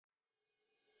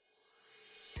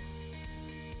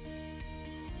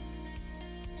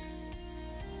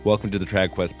Welcome to the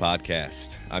TragQuest podcast.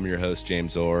 I'm your host,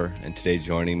 James Orr, and today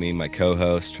joining me, my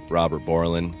co-host, Robert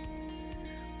Borland.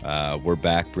 We're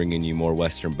back bringing you more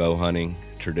Western bow hunting,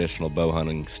 traditional bow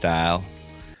hunting style.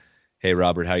 Hey,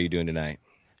 Robert, how you doing tonight?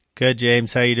 Good,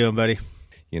 James. How you doing, buddy?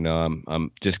 You know,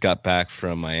 I'm just got back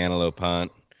from my antelope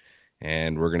hunt,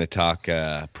 and we're going to talk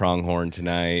pronghorn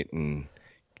tonight and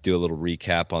do a little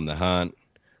recap on the hunt.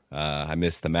 I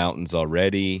missed the mountains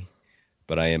already,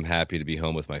 but I am happy to be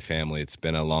home with my family. It's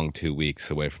been a long 2 weeks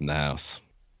away from the house.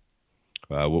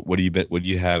 What do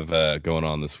you have going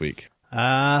on this week?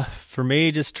 For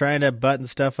me, just trying to button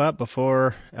stuff up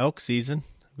before elk season.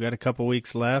 We got a couple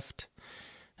weeks left.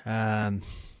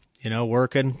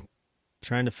 Working,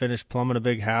 trying to finish plumbing a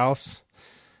big house.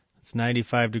 It's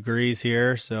 95 degrees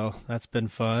here, so that's been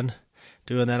fun.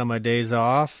 Doing that on my days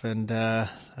off, and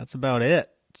that's about it.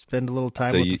 Spend a little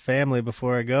time with the family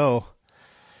before I go.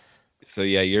 So,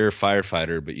 yeah, you're a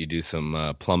firefighter, but you do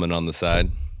some plumbing on the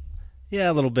side? Yeah,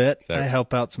 a little bit. I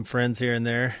help out some friends here and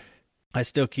there. I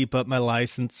still keep up my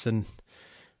license, and,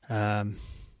 it's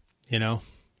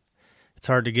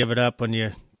hard to give it up when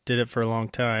you did it for a long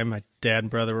time. My dad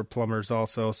and brother were plumbers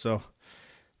also, so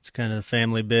it's kind of the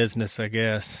family business, I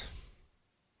guess.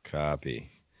 Copy.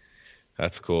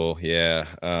 That's cool. Yeah.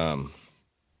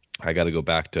 I got to go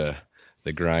back to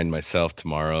the grind myself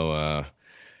tomorrow.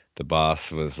 The boss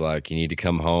was like, you need to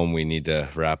come home. We need to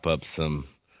wrap up some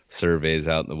surveys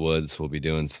out in the woods. We'll be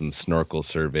doing some snorkel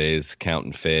surveys,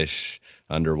 counting fish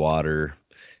underwater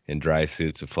in dry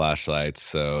suits with flashlights.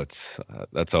 So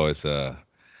that's always a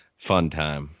fun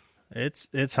time.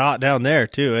 It's hot down there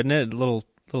too, isn't it? A little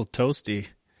toasty,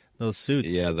 those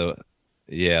suits.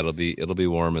 Yeah, it'll be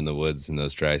warm in the woods in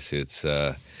those dry suits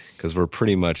because we're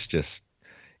pretty much just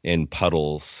in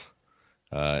puddles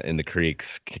in the creeks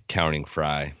counting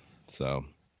fry. So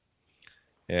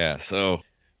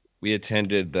we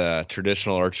attended the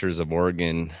Traditional Archers of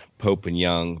Oregon Pope and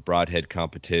Young broadhead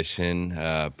competition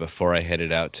before I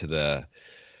headed out to the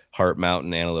Heart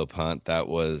Mountain antelope hunt. That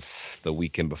was the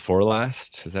weekend before last.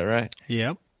 Is that right?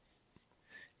 Yep.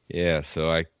 Yeah, so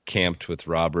I camped with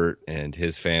Robert and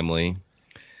his family,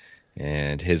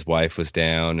 and his wife was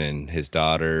down and his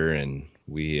daughter, and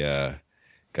we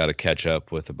got to catch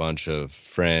up with a bunch of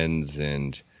friends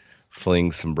and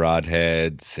fling some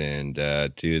broadheads and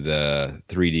do the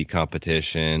 3D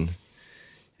competition,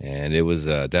 and it was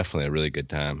definitely a really good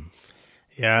time.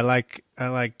 Yeah, I like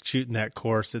shooting that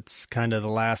course. It's kind of the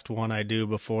last one I do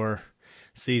before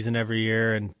season every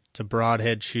year, and it's a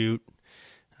broadhead shoot.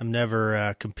 I'm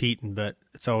never competing, but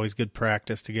it's always good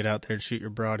practice to get out there and shoot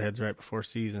your broadheads right before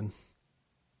season.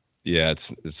 Yeah,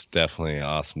 it's definitely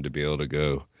awesome to be able to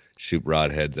go shoot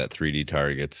broadheads at 3D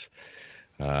targets.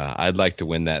 I'd like to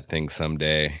win that thing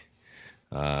someday.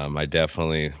 I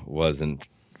definitely wasn't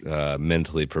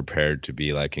mentally prepared to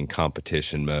be like in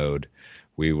competition mode.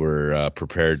 We were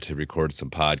prepared to record some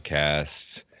podcasts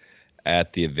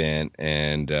at the event,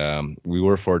 and we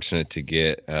were fortunate to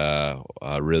get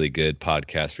a really good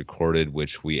podcast recorded,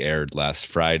 which we aired last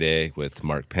Friday with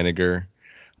Mark Penninger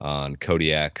on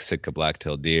Kodiak Sitka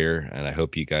blacktail deer, and I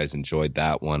hope you guys enjoyed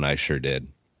that one. I sure did.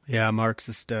 Yeah, Mark's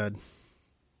a stud.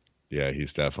 Yeah,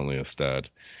 he's definitely a stud.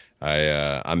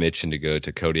 I'm itching to go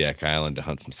to Kodiak Island to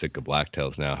hunt some Sitka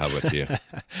blacktails now. How about you?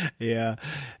 Yeah,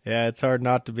 it's hard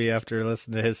not to be after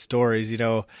listening to his stories. You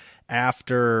know,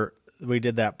 after we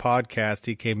did that podcast,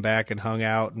 he came back and hung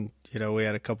out, and we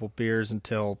had a couple beers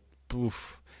until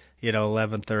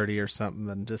 11:30 or something,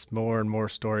 and just more and more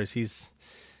stories.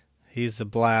 He's a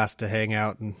blast to hang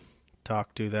out and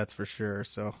talk to, that's for sure.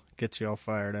 So gets you all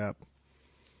fired up.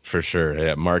 For sure.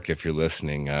 Yeah, Mark, if you're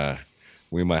listening,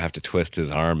 we might have to twist his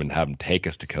arm and have him take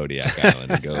us to Kodiak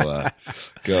Island and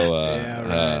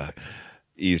go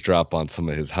eavesdrop on some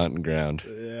of his hunting ground.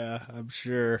 Yeah, I'm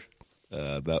sure.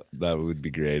 That would be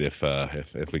great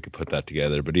if we could put that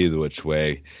together. But either which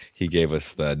way, he gave us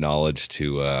the knowledge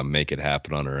to make it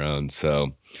happen on our own.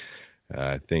 So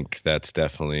I think that's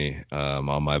definitely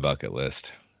on my bucket list.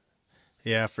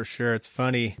 Yeah, for sure. It's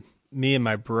funny. Me and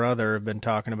my brother have been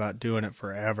talking about doing it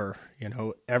forever,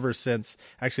 ever since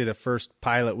actually the first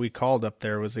pilot we called up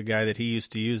there was a guy that he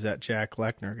used to use, that Jack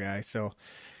Lechner guy. So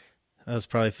that was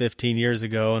probably 15 years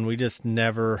ago, and we just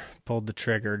never pulled the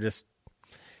trigger, just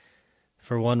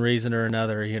for one reason or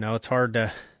another. It's hard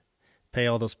to pay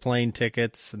all those plane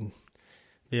tickets and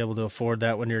be able to afford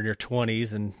that when you're in your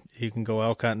 20s and you can go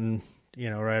elk hunting,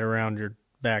 right around your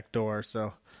back door.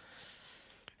 So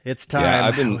it's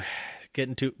time. Yeah,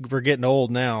 we're getting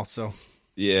old now, so.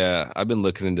 Yeah, I've been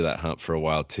looking into that hunt for a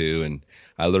while too, and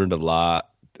I learned a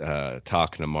lot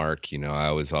talking to Mark.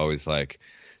 I was always like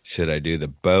should I do the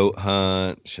boat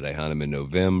hunt? Should I hunt them in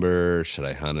November? Should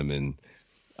I hunt them in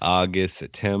August,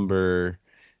 September?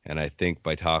 And I think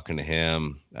by talking to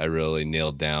him, I really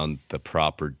nailed down the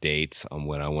proper dates on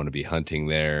when I want to be hunting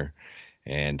there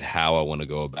and how I want to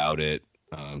go about it.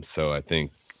 So I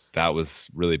think that was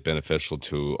really beneficial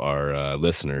to our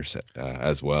listeners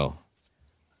as well.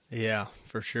 Yeah,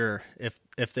 for sure.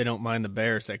 If they don't mind the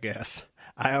bears, I guess.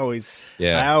 I always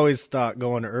thought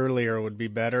going earlier would be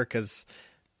better because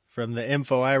from the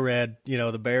info I read,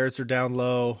 the bears are down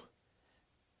low,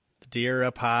 the deer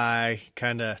up high,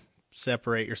 kind of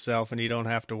separate yourself and you don't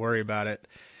have to worry about it.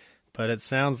 But it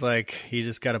sounds like you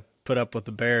just got to put up with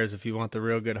the bears if you want the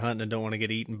real good hunting and don't want to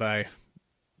get eaten by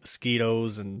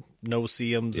mosquitoes and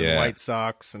no-see-ums and white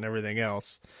socks and everything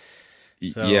else.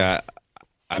 So, yeah,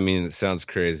 I mean, it sounds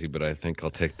crazy, but I think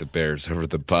I'll take the bears over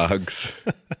the bugs.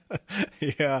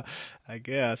 Yeah, I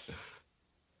guess.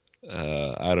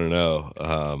 I don't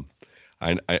know.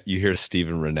 You hear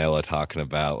Steven Ranella talking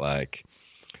about like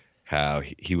how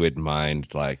he wouldn't mind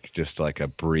like just like a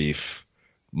brief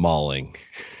mauling.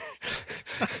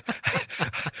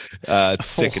 It's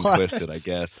sick and twisted, I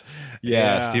guess.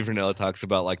 Yeah, Steven Ranella talks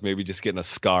about like maybe just getting a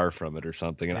scar from it or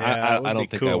something. And I don't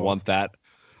think I want that.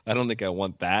 I don't think I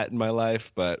want that in my life,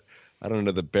 but I don't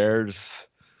know. The bears,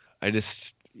 I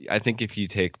think if you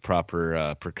take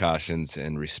proper precautions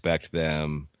and respect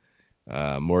them,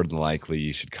 more than likely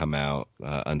you should come out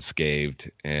unscathed.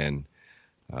 And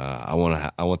I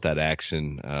want that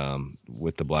action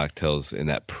with the blacktails in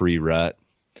that pre-rut.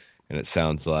 And it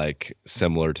sounds like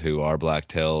similar to our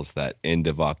blacktails, that end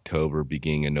of October,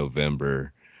 beginning of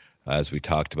November, as we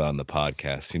talked about in the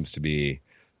podcast, seems to be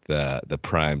the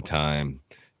prime time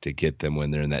to get them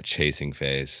when they're in that chasing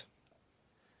phase.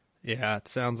 Yeah, it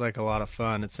sounds like a lot of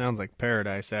fun. It sounds like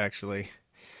paradise, actually.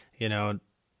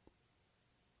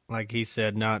 Like he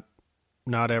said, not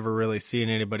ever really seeing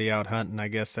anybody out hunting. I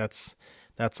guess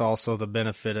that's also the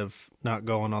benefit of not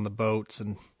going on the boats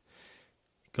and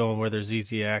going where there's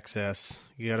easy access.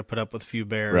 You got to put up with a few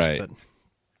bears, right? But...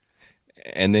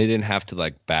 And they didn't have to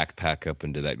like backpack up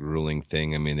into that grueling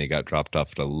thing. I mean, they got dropped off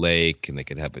at a lake, and they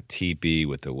could have a teepee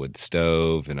with a wood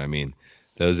stove, and I mean,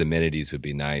 those amenities would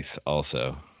be nice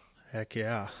also. Heck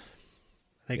yeah!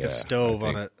 I think a stove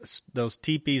on it. Those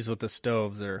teepees with the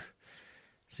stoves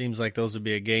seems like those would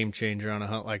be a game changer on a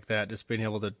hunt like that. Just being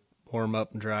able to warm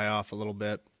up and dry off a little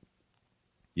bit.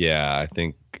 Yeah, I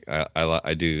think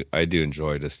I do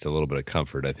enjoy just a little bit of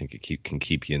comfort. I think it can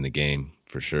keep you in the game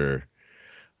for sure.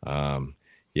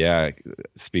 Yeah,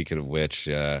 speaking of which,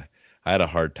 I had a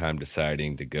hard time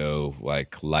deciding to go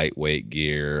like lightweight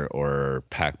gear or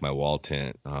pack my wall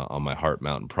tent on my Heart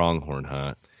Mountain pronghorn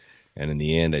hunt. And in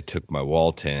the end, I took my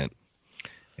wall tent,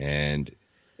 and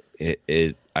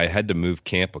I had to move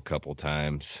camp a couple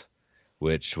times,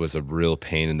 which was a real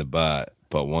pain in the butt.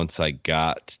 But once I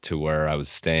got to where I was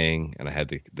staying and I had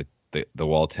the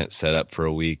wall tent set up for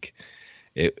a week,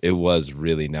 it was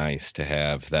really nice to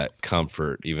have that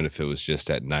comfort, even if it was just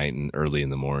at night and early in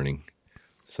the morning.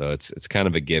 So it's kind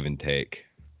of a give and take.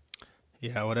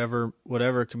 Yeah,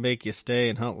 whatever can make you stay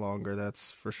and hunt longer,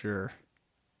 that's for sure.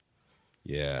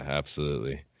 Yeah,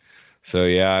 absolutely. So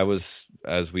yeah, I was,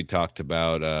 as we talked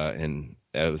about,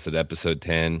 it was at episode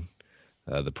 10,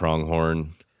 the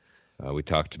pronghorn. We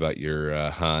talked about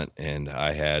your hunt, and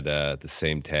I had the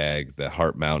same tag, the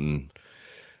Heart Mountain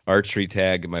archery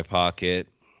tag in my pocket,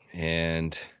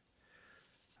 and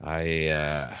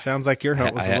I sounds like your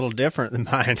hunt was a little different than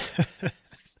mine.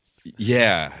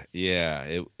 Yeah,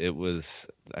 it was.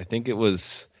 I think it was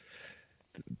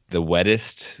the wettest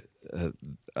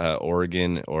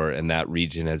Oregon or in that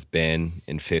region has been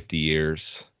in 50 years,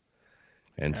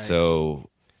 and nice.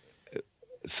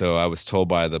 So I was told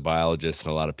by the biologists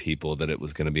and a lot of people that it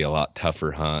was going to be a lot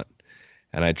tougher hunt,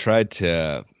 and I tried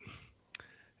to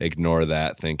ignore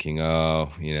that, thinking,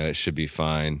 it should be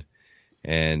fine.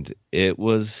 And it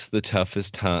was the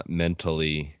toughest hunt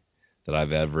mentally that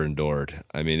I've ever endured.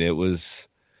 I mean, it was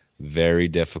very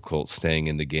difficult staying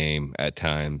in the game at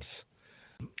times.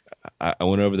 I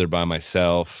went over there by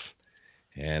myself,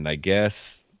 and I guess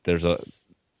it's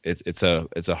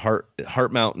a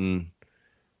Heart Mountain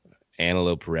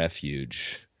antelope refuge.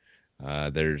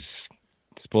 There's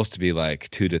supposed to be like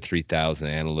 2,000 to 3,000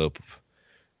 antelope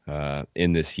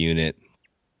in this unit,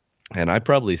 and I've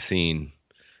probably seen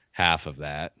half of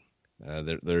that.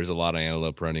 There's a lot of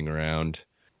antelope running around.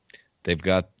 They've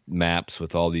got maps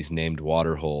with all these named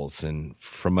water holes, and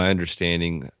from my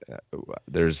understanding,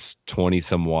 there's 20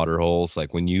 some water holes.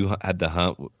 Like when you had the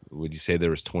hunt, would you say there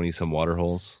was 20 some water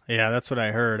holes? Yeah, that's what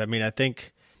I heard. I mean, I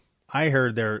think I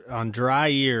heard there on dry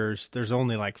years there's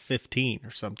only like 15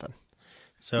 or something.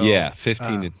 So Yeah,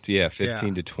 15 yeah,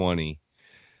 to 20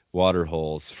 water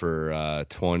holes for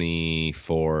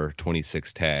 24, 26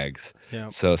 tags.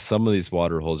 yeah, So some of these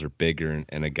water holes are bigger,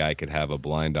 and a guy could have a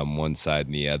blind on one side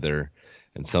and the other,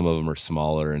 and some of them are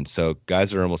smaller. And so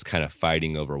guys are almost kind of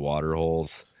fighting over water holes.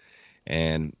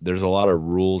 And there's a lot of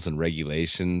rules and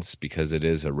regulations because it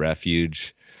is a refuge.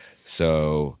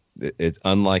 So it's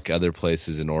unlike other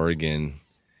places in Oregon.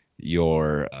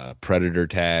 Your predator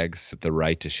tags, the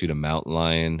right to shoot a mountain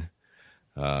lion,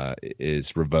 is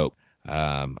revoked.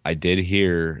 I did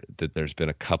hear that there's been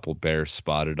a couple bears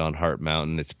spotted on Hart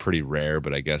Mountain. It's pretty rare,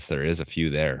 but I guess there is a few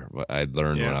there. I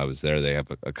learned when yeah, I was there they have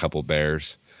a couple bears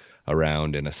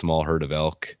around and a small herd of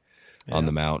elk on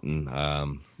the yeah. mountain.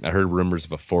 I heard rumors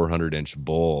of a 400-inch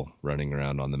bull running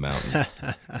around on the mountain.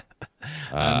 I'm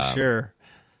Uh, sure.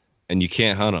 and you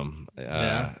can't hunt them.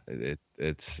 Yeah,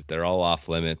 They're all off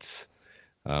limits.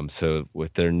 So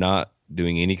if they're not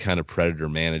doing any kind of predator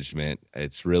management,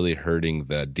 it's really hurting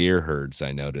the deer herds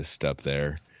I noticed up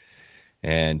there.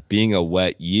 And being a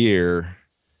wet year,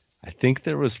 I think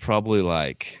there was probably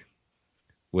like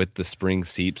with the spring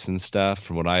seeps and stuff,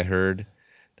 from what I heard,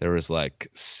 there was like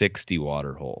 60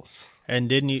 water holes. and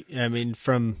didn't you? I mean,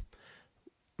 from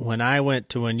when I went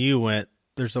to when you went,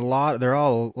 there's a lot. They're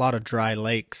all a lot of dry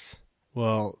lakes.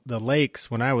 Well, the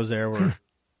lakes when I was there were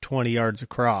 20 yards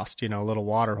across. You know, little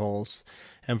water holes.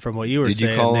 And from what you were Did you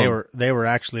saying, call they them? were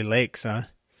actually lakes, huh?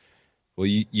 Well,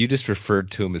 you just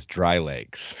referred to them as dry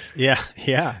lakes. Yeah,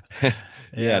 yeah, Yeah,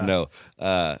 yeah, no,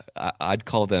 I'd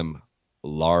call them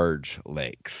large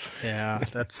lakes. yeah.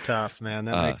 That's tough, man.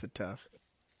 That Uh, makes it tough.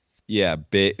 yeah,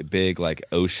 big like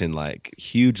ocean, like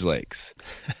huge lakes,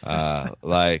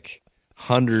 like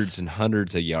hundreds and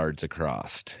hundreds of yards across.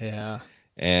 Yeah,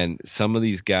 And some of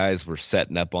these guys were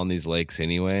setting up on these lakes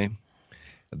anyway.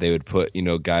 They would put,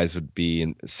 guys would be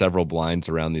in several blinds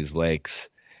around these lakes,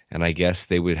 and I guess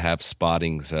they would have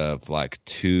spottings of like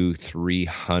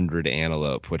 200-300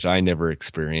 antelope, which I never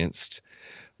experienced.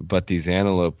 But these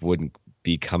antelope wouldn't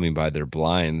be coming by their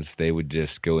blinds; they would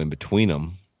just go in between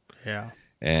them yeah,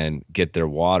 and get their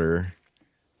water.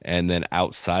 And then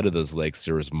outside of those lakes,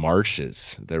 there was marshes.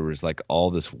 There was like all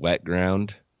this wet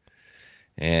ground,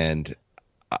 and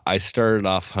I started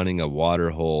off hunting a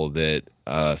water hole that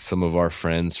some of our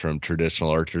friends from Traditional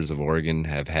Archers of Oregon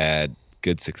have had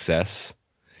good success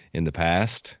in the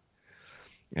past.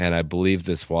 And I believe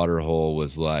this water hole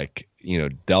was like,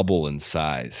 double in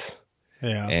size.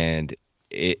 yeah, And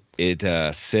it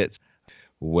sits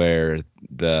where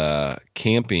the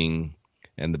camping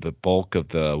and the bulk of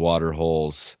the water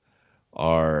holes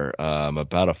are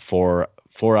about a 4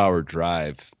 hour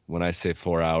drive. When I say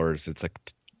 4 hours, it's like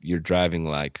you're driving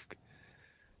like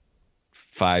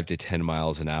 5 to 10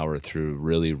 miles an hour through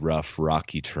really rough,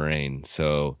 rocky terrain.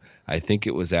 So I think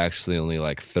it was actually only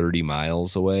like 30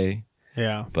 miles away,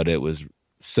 yeah, but it was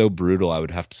so brutal. I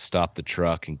would have to stop the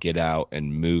truck and get out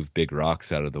and move big rocks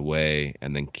out of the way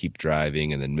and then keep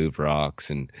driving and then move rocks.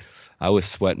 And I was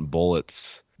sweating bullets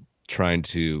trying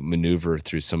to maneuver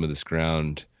through some of this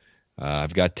ground.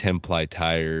 I've got 10-ply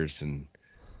tires, and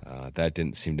that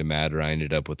didn't seem to matter. I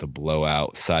ended up with a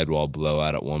sidewall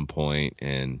blowout at one point,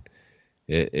 and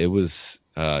it was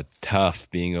tough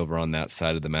being over on that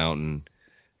side of the mountain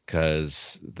because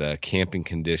the camping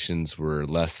conditions were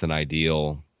less than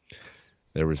ideal.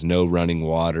 There was no running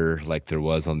water like there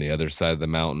was on the other side of the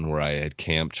mountain where I had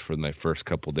camped for my first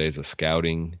couple days of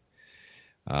scouting.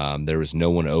 There was no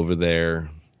one over there,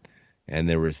 and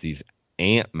there was these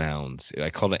ant mounds.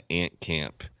 I called it ant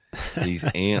camp. These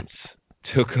ants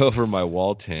took over my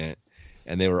wall tent,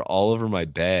 and they were all over my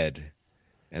bed,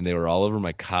 and they were all over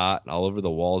my cot, and all over the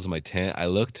walls of my tent. I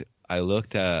looked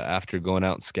after going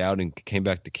out and scouting, came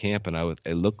back to camp, and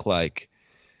it looked like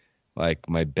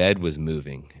my bed was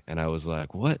moving, and I was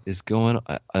like, "What is going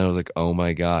on?" And I was like, "Oh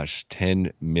my gosh,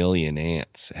 10 million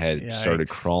ants had started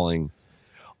Yikes. crawling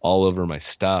all over my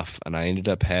stuff," and I ended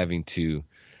up having to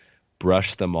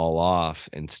brush them all off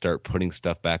and start putting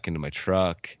stuff back into my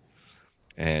truck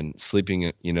and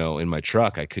sleeping, in my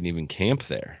truck. I couldn't even camp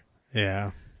there.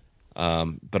 Yeah,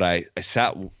 But I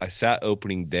sat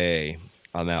opening day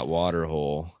on that water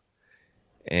hole,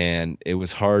 and it was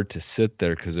hard to sit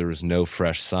there because there was no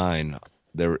fresh sign.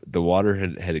 The water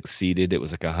had exceeded. It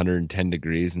was like 110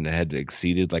 degrees, and it had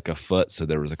exceeded like a foot. So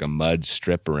there was like a mud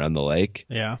strip around the lake,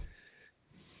 yeah,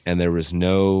 and there was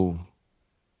no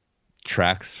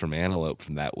tracks from antelope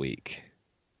from that week,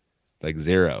 like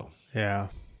zero. yeah,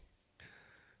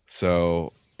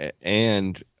 So,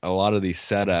 and a lot of these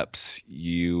setups,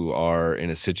 you are in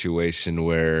a situation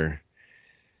where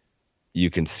you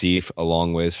can see a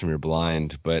long ways from your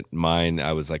blind, but mine,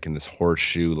 I was like in this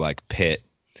horseshoe like pit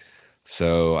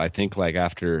so I think like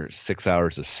after 6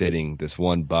 hours of sitting, this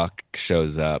one buck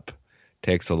shows up,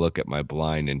 takes a look at my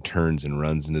blind, and turns and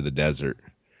runs into the desert.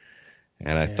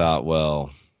 And I thought, well,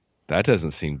 that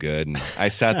doesn't seem good. And I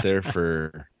sat there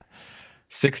for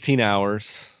 16 hours,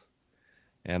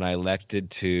 and I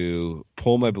elected to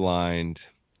pull my blind,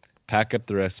 pack up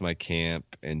the rest of my camp,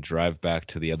 and drive back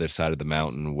to the other side of the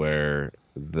mountain where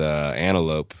the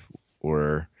antelope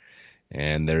were.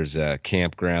 And there's a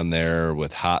campground there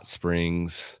with hot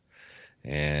springs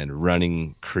and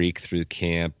running creek through the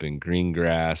camp and green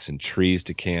grass and trees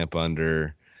to camp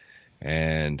under.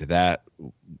 And that,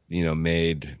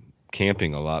 made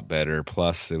camping a lot better.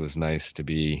 Plus, it was nice to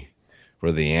be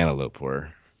where the antelope were.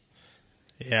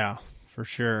 Yeah, for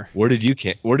sure. Where did you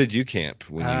camp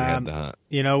when you had the hunt?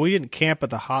 We didn't camp at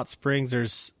the hot springs.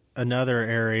 There's another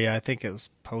area. I think it was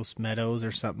Post Meadows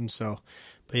or something. So,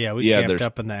 but yeah, we camped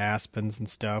up in the aspens and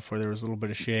stuff where there was a little bit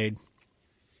of shade.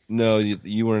 No,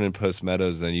 you weren't in Post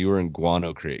Meadows then. You were in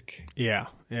Guano Creek. Yeah.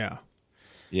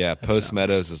 Yeah, Post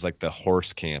Meadows is like the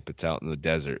horse camp. It's out in the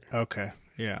desert. Okay,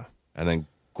 yeah. And then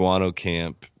Guano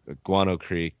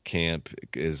Creek camp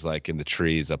is like in the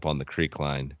trees up on the creek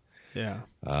line. Yeah.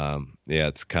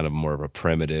 It's kind of more of a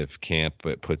primitive camp,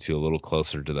 but it puts you a little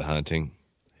closer to the hunting.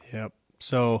 Yep.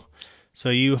 So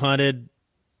you hunted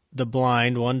the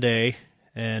blind one day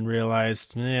and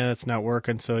realized, that's not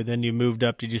working. So then you moved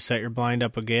up. Did you set your blind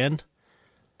up again?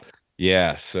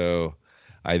 Yeah. So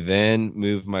I then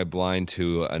moved my blind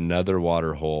to another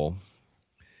water hole,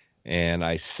 and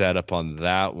I set up on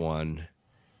that one,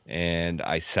 and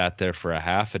I sat there for a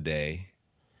half a day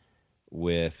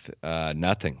with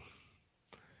nothing,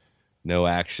 no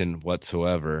action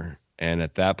whatsoever. And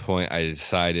at that point, I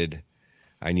decided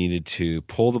I needed to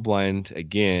pull the blind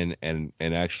again and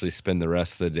actually spend the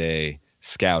rest of the day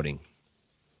scouting.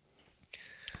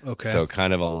 Okay. So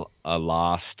kind of a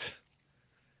lost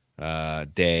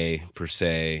day per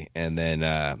se, and then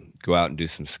go out and do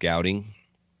some scouting.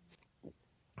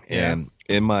 Yeah. And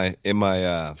in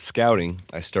my scouting,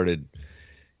 I started.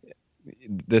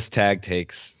 This tag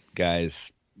takes guys,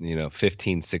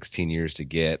 15, 16 years to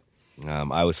get.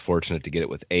 I was fortunate to get it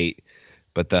with 8,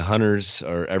 but the hunters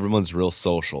everyone's real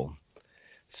social.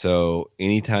 So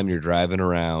anytime you're driving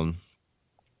around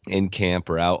in camp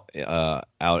or out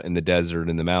in the desert,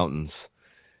 in the mountains,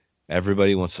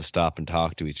 everybody wants to stop and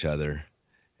talk to each other.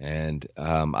 And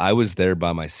I was there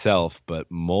by myself, but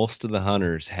most of the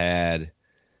hunters had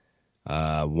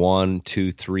 1,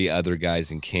 2, 3 other guys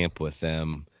in camp with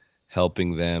them,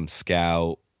 helping them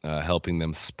scout, helping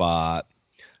them spot.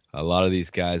 A lot of these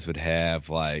guys would have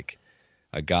like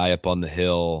a guy up on the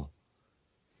hill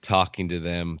talking to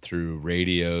them through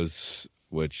radios,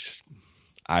 which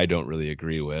I don't really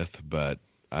agree with, but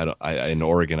in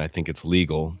Oregon, I think it's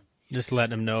legal. Just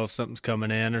letting them know if something's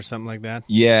coming in or something like that?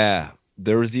 Yeah.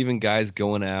 There was even guys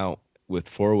going out with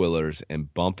four-wheelers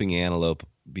and bumping antelope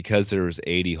because there was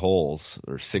 80 holes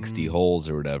or 60 holes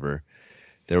or whatever.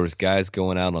 There was guys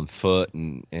going out on foot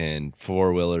and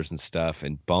four-wheelers and stuff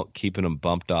and keeping them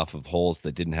bumped off of holes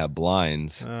that didn't have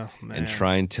blinds and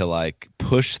trying to like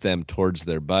push them towards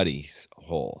their buddy's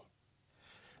hole.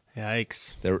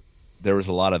 Yikes. There was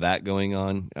a lot of that going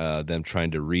on, them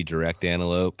trying to redirect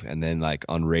antelope, and then like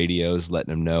on radios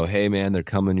letting them know, hey man, they're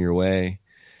coming your way.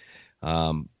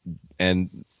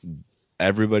 And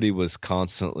everybody was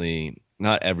constantly,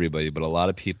 not everybody, but a lot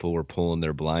of people were pulling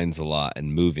their blinds a lot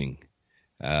and moving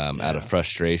out of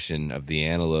frustration of the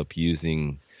antelope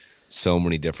using so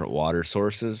many different water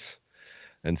sources.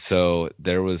 And so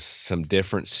there was some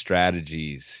different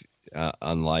strategies,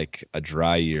 unlike a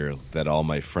dry year that all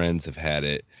my friends have had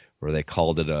it, where they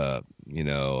called it a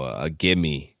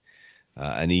gimme,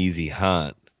 an easy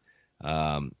hunt.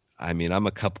 I mean, I'm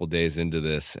a couple days into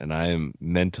this, and I am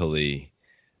mentally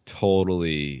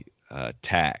totally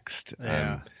taxed.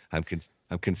 Yeah.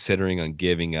 I'm considering on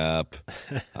giving up.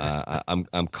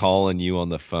 I'm calling you on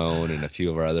the phone and a few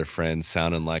of our other friends,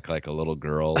 sounding like a little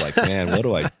girl. Like, man, what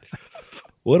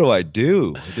do I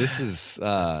do? This is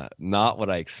not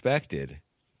what I expected.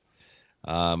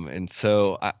 And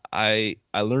so I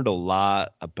learned a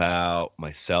lot about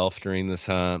myself during this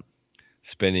hunt,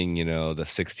 spending, the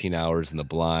 16 hours in the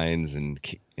blinds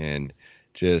and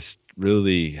just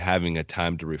really having a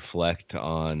time to reflect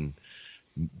on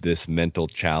this mental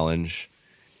challenge.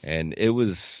 And it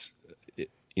was,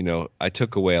 I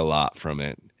took away a lot from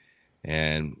it.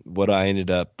 And what I ended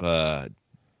up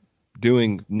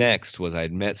doing next was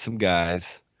I'd met some guys,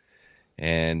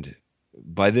 and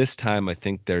by this time I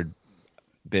think there'd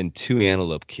been 2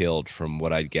 antelope killed from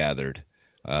what I'd gathered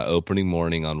opening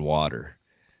morning on water.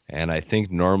 And I think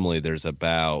normally there's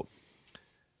about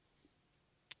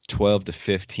 12 to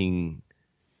 15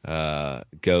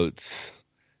 goats,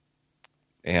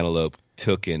 antelope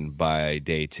taken by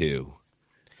day 2.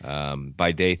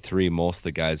 By day 3, most of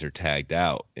the guys are tagged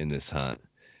out in this hunt,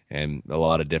 and a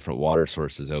lot of different water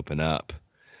sources open up.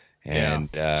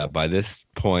 And by this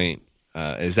point,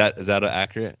 is that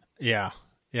accurate? Yeah,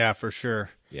 for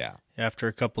sure. Yeah. After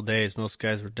a couple days, most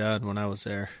guys were done when I was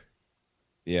there.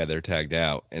 Yeah, they're tagged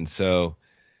out. And so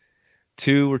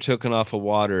 2 were taken off of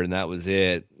water, and that was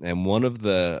it. And one of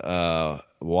the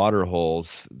water holes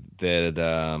that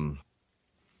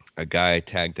a guy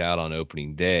tagged out on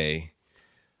opening day,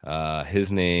 his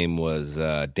name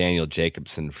was Daniel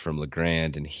Jacobson from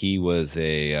LeGrand, and he was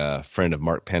a friend of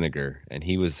Mark Penninger, and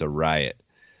he was a riot.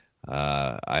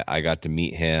 I got to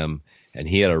meet him, and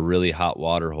he had a really hot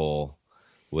water hole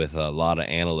with a lot of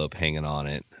antelope hanging on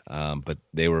it, but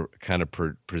they were kind of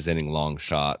presenting long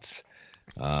shots.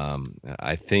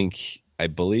 I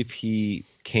believe he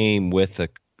came with a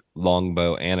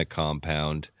longbow and a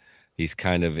compound. He's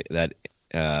kind of that.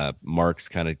 Mark's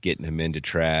kind of getting him into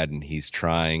trad, and he's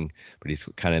trying, but he's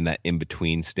kind of in that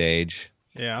in-between stage.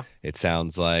 Yeah, it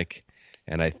sounds like.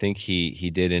 And I think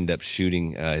he did end up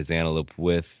shooting his antelope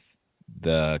with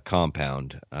the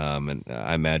compound. And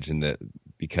I imagine that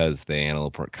because the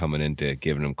antelope weren't coming into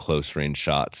giving him close range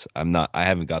shots. I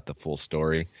haven't got the full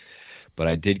story, but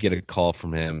I did get a call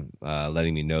from him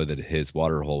letting me know that his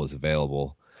water hole was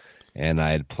available, and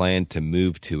I had planned to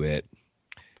move to it.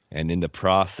 And in the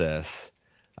process,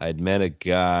 I'd met a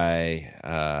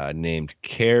guy named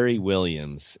Kerry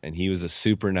Williams, and he was a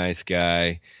super nice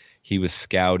guy. He was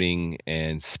scouting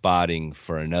and spotting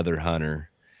for another hunter,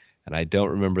 and I don't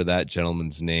remember that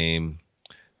gentleman's name,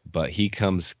 but he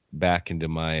comes back into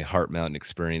my Heart Mountain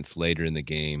experience later in the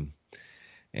game,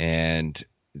 and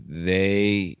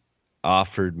they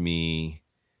offered me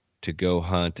to go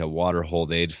hunt a water hole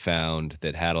they'd found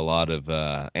that had a lot of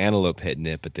antelope hitting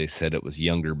it, but they said it was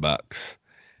younger bucks,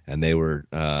 and they were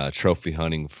trophy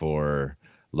hunting for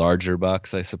larger bucks,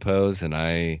 I suppose. And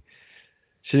I,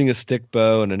 shooting a stick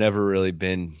bow, and I've never really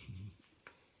been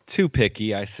too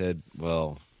picky, I said,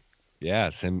 well,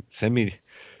 yeah, send me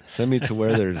to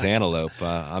where there's antelope.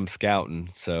 I'm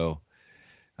scouting. So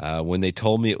when they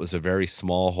told me it was a very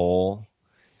small hole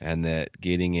and that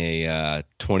getting a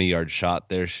 20-yard shot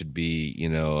there should be,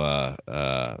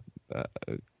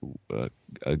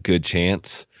 a good chance,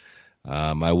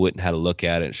 I went and had a look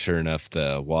at it. Sure enough,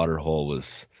 the water hole was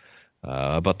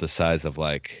about the size of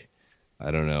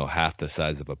half the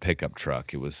size of a pickup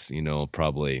truck. It was,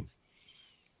 probably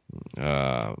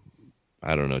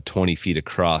 20 feet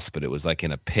across, but it was like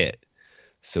in a pit.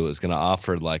 So it was going to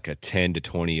offer like a 10 to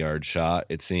 20 yard shot,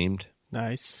 it seemed.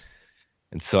 Nice.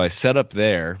 And so I set up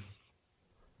there,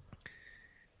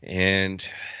 and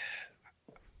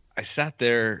I sat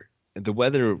there. The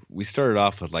weather, we started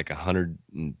off with like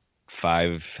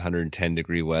 105, 110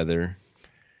 degree weather.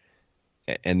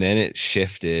 And then it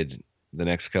shifted the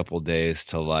next couple of days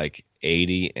to like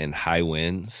 80 and high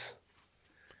winds.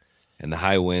 And the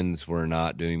high winds were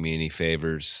not doing me any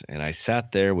favors. And I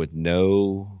sat there with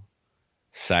no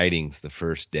sightings the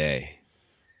first day.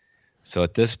 So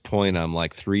at this point, I'm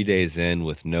like 3 days in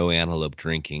with no antelope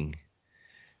drinking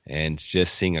and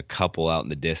just seeing a couple out in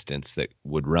the distance that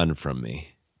would run from me.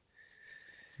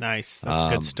 Nice. That's a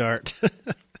good start.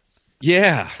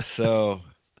 Yeah. So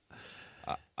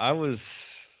I was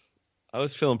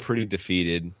feeling pretty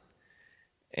defeated,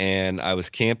 and I was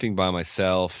camping by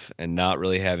myself and not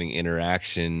really having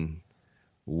interaction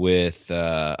with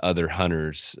other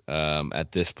hunters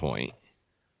at this point.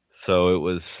 So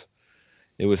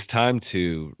it was time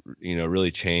to,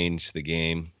 really change the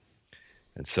game.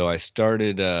 And so I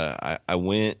started, I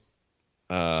went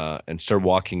and started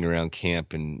walking around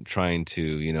camp and trying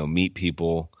to, meet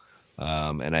people.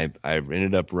 And I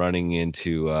ended up running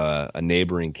into a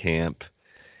neighboring camp,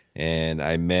 and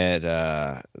I met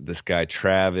this guy,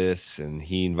 Travis, and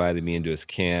he invited me into his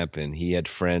camp, and he had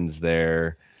friends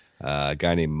there. A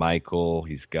guy named Michael,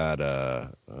 he's got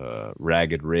a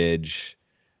Ragged Ridge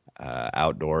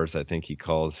Outdoors, I think he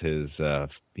calls his,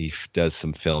 he does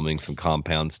some filming, some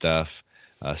compound stuff.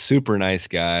 Super nice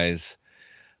guys.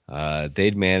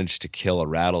 They'd managed to kill a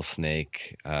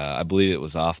rattlesnake. I believe it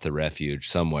was off the refuge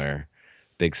somewhere.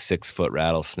 Big 6-foot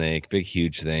rattlesnake, big,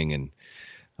 huge thing. And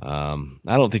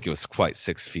I don't think it was quite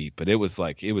 6 feet, but it was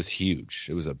huge.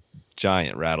 It was a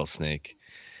giant rattlesnake.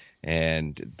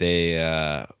 And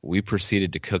we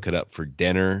proceeded to cook it up for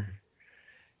dinner.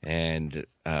 And it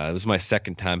was my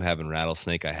second time having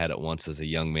rattlesnake. I had it once as a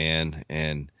young man,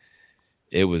 and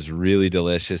it was really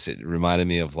delicious. It reminded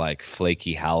me of like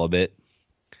flaky halibut.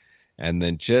 And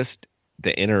then just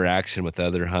the interaction with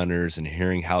other hunters and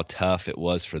hearing how tough it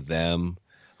was for them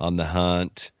on the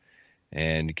hunt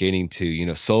and getting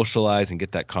to, socialize and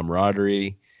get that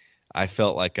camaraderie, I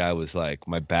felt like I was like,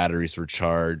 my batteries were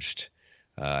charged.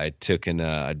 I took and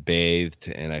I bathed,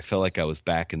 and I felt like I was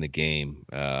back in the game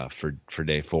for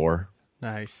day 4.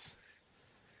 Nice.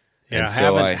 Yeah,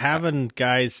 so having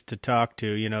guys to talk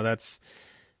to, that's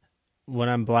when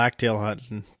I'm blacktail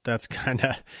hunting. That's kind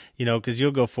of, because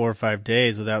you'll go 4 or 5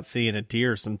 days without seeing a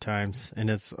deer sometimes, and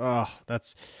it's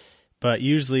But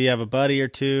usually you have a buddy or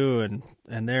two,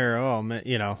 and they're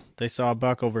they saw a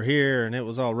buck over here, and it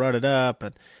was all rutted up,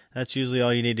 and that's usually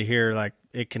all you need to hear. Like,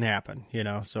 it can happen,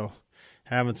 So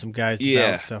having some guys to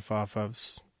bounce stuff off of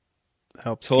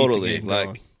helps totally keep the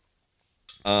game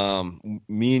going.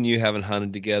 Me and you haven't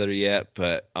hunted together yet,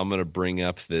 but I'm going to bring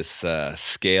up this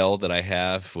scale that I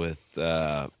have with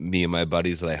me and my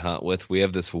buddies that I hunt with. We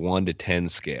have this 1 to 10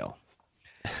 scale.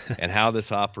 And how this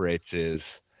operates is,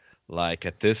 like,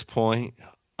 at this point,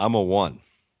 I'm a 1.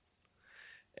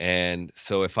 And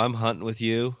so if I'm hunting with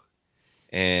you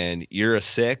and you're a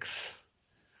 6,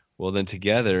 well, then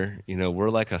together, we're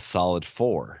like a solid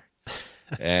 4.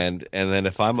 And then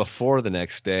if I'm a 4 the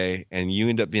next day and you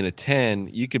end up being a 10,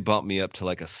 you could bump me up to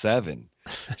like a 7.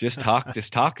 Just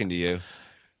talking to you.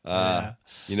 Or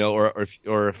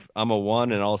if I'm a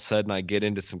 1 and all of a sudden I get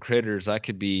into some critters, I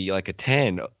could be like a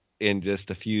 10 in just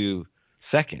a few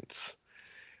seconds.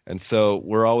 And so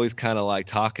we're always kind of like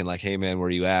talking like, hey man, where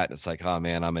are you at? And it's like, oh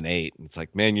man, I'm an 8. And it's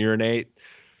like, man, you're an 8.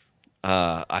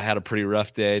 I had a pretty rough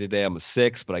day today. I'm a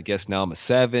 6, but I guess now I'm a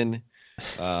 7.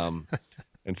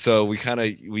 And so we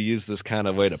use this kind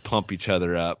of way to pump each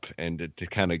other up and to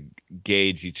kind of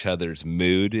gauge each other's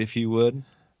mood, if you would.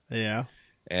 Yeah.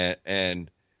 And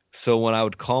so when I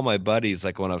would call my buddies,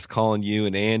 like when I was calling you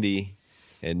and Andy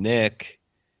and Nick,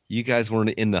 you guys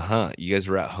weren't in the hunt. You guys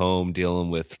were at home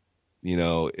dealing with,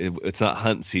 it's not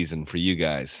hunt season for you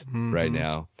guys right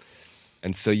now.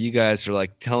 And so you guys are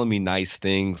like telling me nice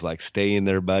things like, stay in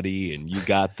there, buddy, and you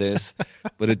got this.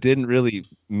 But it didn't really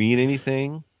mean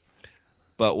anything.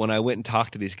 But when I went and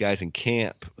talked to these guys in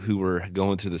camp who were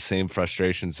going through the same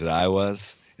frustrations that I was,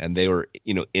 and they were,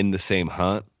 in the same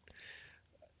hunt,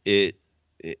 it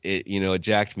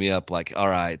jacked me up like, all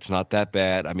right, it's not that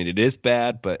bad. I mean, it is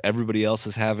bad, but everybody else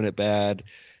is having it bad,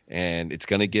 and it's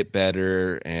going to get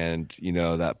better. And,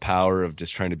 that power of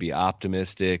just trying to be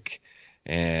optimistic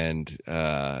and,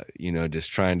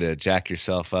 just trying to jack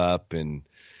yourself up. And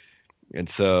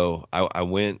so I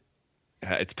went,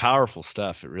 it's powerful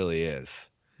stuff. It really is.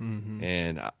 Mm-hmm.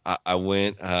 And I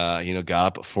went, got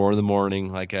up at 4 a.m.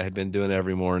 like I had been doing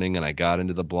every morning, and I got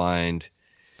into the blind,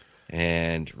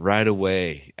 and right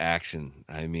away, action.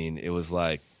 I mean, it was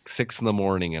like 6 a.m,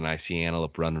 and I see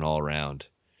antelope running all around.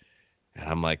 And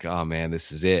I'm like, oh man, this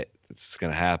is it. It's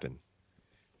going to happen.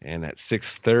 And at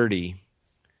 6:30,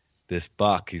 this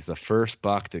buck, he's the first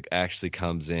buck that actually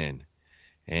comes in.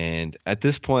 And at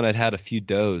this point, I'd had a few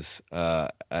does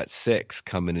at 6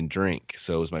 come in and drink.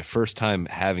 So it was my first time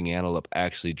having antelope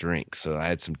actually drink. So I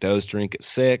had some does drink at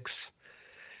 6,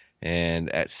 and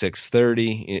at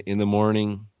 6:30 in the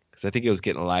morning, because I think it was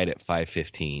getting light at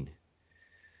 5:15.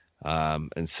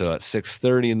 And so at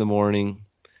 6:30 in the morning,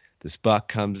 this buck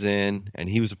comes in, and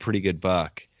he was a pretty good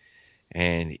buck.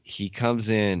 And he comes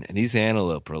in, and these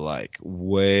antelope are like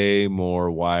way more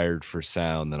wired for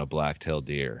sound than a black-tailed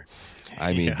deer.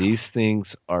 I mean, these things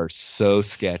are so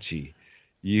sketchy.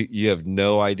 You have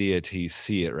no idea till you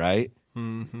see it, right?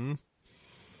 Mm-hmm.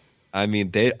 I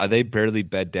mean, they barely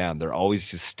bed down. They're always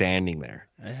just standing there.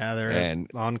 Yeah, they're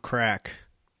on crack.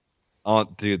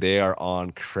 Dude, they are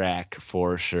on crack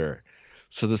for sure.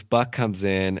 So this buck comes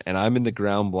in, and I'm in the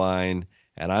ground blind,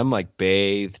 and I'm like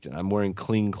bathed, and I'm wearing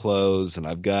clean clothes, and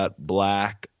I've got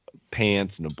black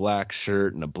pants and a black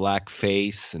shirt and a black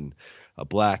face and a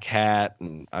black hat,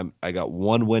 and I got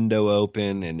one window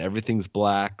open, and everything's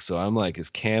black, so I'm like as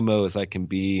camo as I can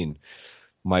be, and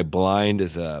my blind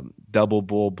is a double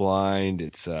bull blind.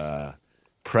 It's a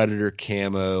predator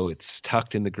camo. It's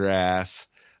tucked in the grass.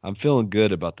 I'm feeling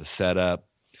good about the setup.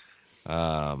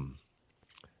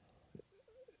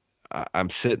 I'm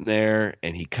sitting there,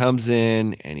 and he comes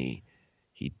in, and he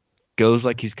goes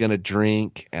like he's going to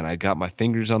drink, and I got my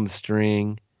fingers on the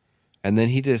string, and then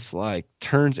he just like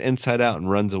turns inside out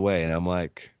and runs away, and I'm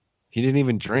like, he didn't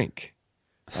even drink.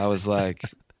 I was like,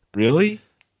 really?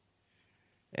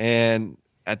 And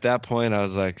at that point, I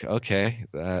was like, okay,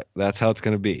 that's how it's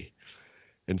going to be.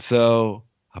 And so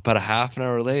about a half an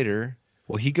hour later,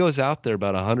 well, he goes out there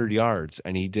about 100 yards,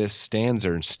 and he just stands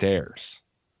there and stares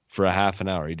for a half an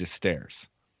hour. He just stares.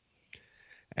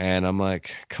 And I'm like,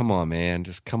 come on, man,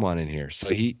 just come on in here. So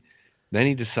Then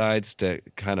he decides to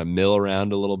kind of mill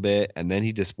around a little bit, and then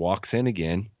he just walks in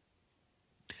again,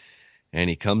 and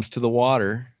he comes to the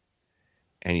water,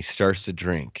 and he starts to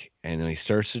drink. And when he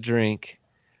starts to drink,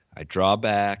 I draw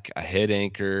back, I hit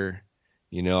anchor.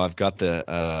 You know, I've got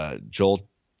the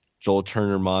Joel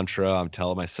Turner mantra. I'm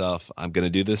telling myself, I'm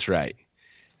going to do this right.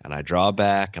 And I draw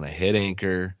back, and I hit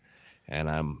anchor, and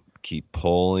I'm keep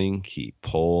pulling.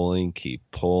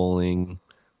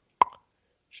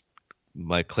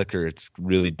 My clicker, it's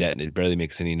really dead. It barely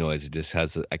makes any noise. It just has,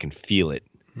 I can feel it.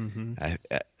 Mm-hmm.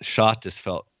 Shot just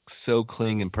felt so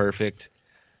clean and perfect.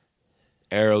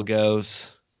 Arrow goes,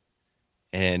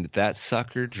 and that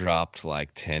sucker dropped like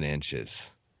 10 inches.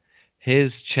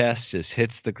 His chest just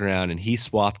hits the ground, and he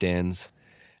swapped ends,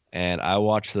 and I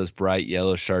watched those bright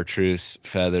yellow chartreuse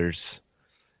feathers,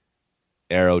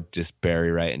 arrow just bury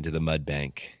right into the mud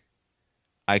bank.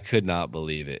 I could not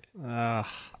believe it.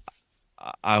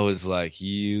 I was like,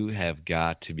 you have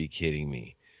got to be kidding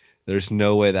me. There's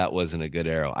no way that wasn't a good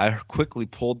arrow. I quickly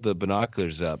pulled the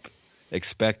binoculars up,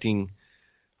 expecting,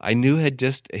 I knew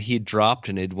he had dropped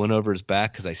and it went over his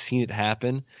back because I seen it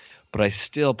happen, but I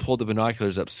still pulled the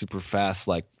binoculars up super fast,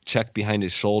 like checked behind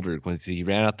his shoulder when he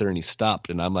ran out there and he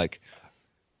stopped. And I'm like,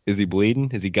 is he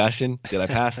bleeding? Is he gushing? Did I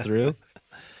pass through?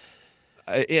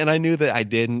 And I knew that I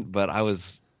didn't, but I was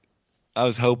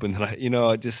hoping that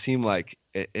it just seemed like,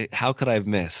 how could I have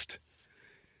missed?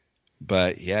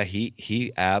 But yeah,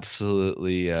 he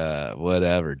absolutely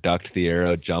ducked the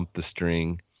arrow, jumped the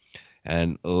string,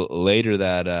 and later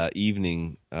that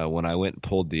evening, when I went and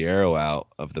pulled the arrow out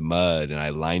of the mud and I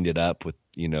lined it up with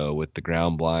the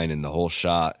ground blind and the whole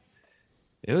shot,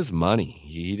 it was money.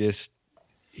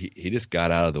 He just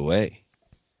got out of the way.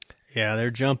 Yeah,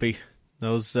 they're jumpy.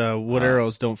 Those wood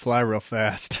arrows don't fly real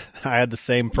fast. I had the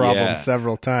same problem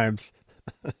several times.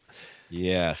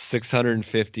 Yeah,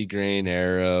 650 grain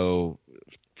arrow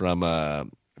from a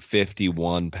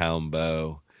 51-pound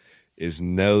bow is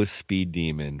no speed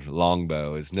demon.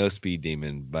 Longbow is no speed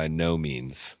demon by no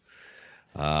means.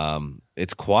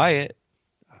 It's quiet.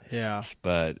 Yeah.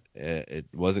 But it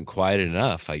wasn't quiet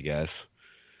enough, I guess.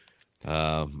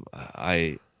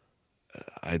 I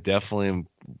definitely am.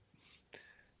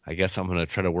 I guess I'm going to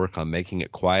try to work on making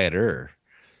it quieter.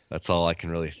 That's all I can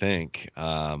really think.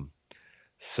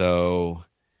 So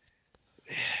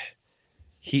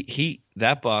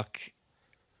that buck,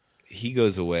 he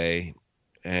goes away,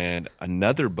 and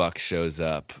another buck shows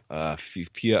up a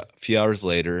few hours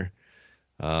later.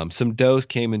 Some does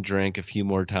came and drank a few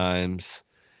more times,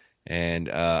 and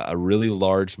a really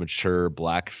large, mature,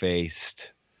 black-faced,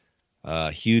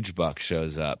 huge buck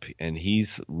shows up, and he's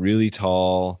really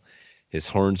tall. His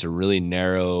horns are really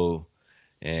narrow,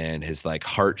 and his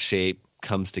heart shape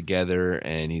comes together,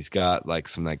 and he's got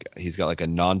a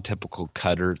non-typical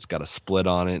cutter. It's got a split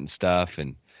on it and stuff.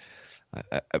 And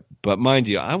but mind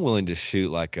you, I'm willing to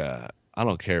shoot I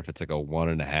don't care if it's like a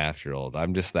 1.5-year-old.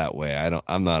 I'm just that way.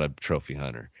 I'm not a trophy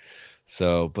hunter.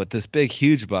 So, but this big,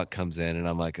 huge buck comes in, and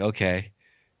I'm like, okay,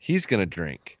 he's gonna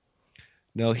drink.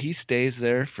 No, he stays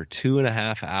there for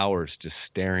 2.5 hours just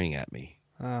staring at me.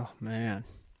 Oh man.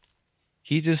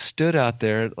 He just stood out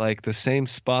there like the same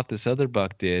spot this other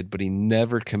buck did, but he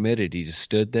never committed. He just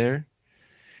stood there.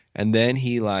 And then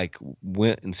he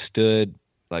went and stood,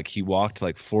 he walked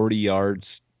 40 yards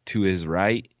to his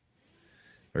right,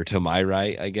 or to my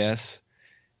right, I guess.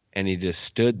 And he just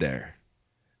stood there.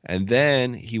 And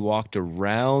then he walked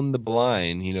around the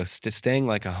blind, staying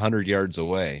 100 yards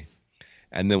away.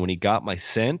 And then when he got my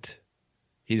scent,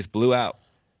 he just blew out.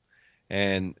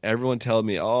 And everyone told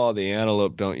me, oh, the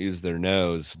antelope don't use their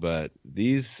nose. But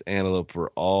these antelope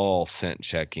were all scent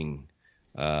checking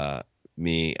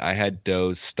me. I had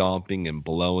does stomping and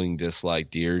blowing just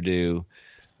like deer do.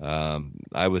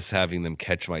 I was having them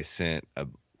catch my scent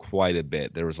quite a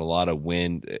bit. There was a lot of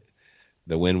wind.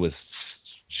 The wind was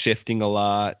shifting a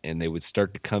lot, and they would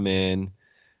start to come in,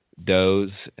 does,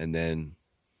 and then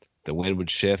the wind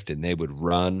would shift, and they would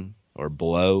run or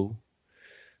blow.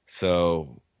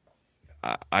 So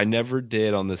I never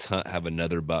did on this hunt have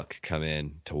another buck come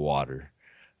in to water.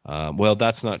 Well,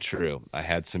 that's not true. I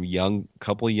had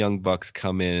couple of young bucks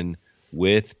come in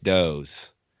with does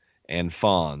and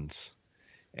fawns,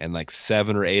 and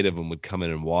 7 or 8 of them would come in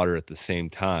and water at the same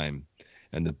time,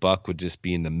 and the buck would just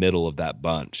be in the middle of that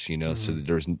bunch, so that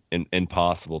there's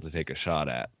impossible to take a shot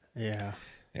at. Yeah.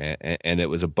 And it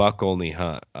was a buck only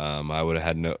hunt. I would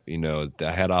have had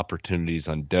I had opportunities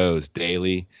on does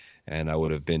daily, and I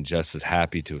would have been just as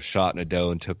happy to have shot in a doe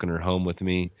and taken her home with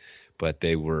me, but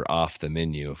they were off the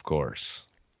menu, of course.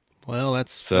 Well,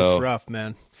 that's rough,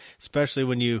 man. Especially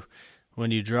when you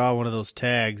draw one of those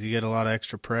tags, you get a lot of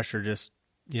extra pressure just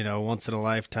once in a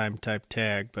lifetime type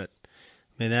tag. But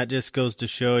I mean, that just goes to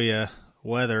show you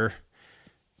weather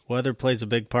plays a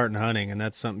big part in hunting, and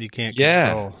that's something you can't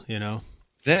control,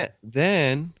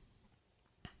 Then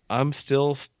I'm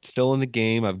still in the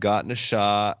game. I've gotten a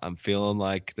shot. I'm feeling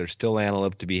like there's still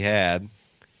antelope to be had,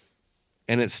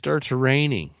 and it starts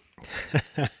raining.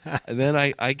 And then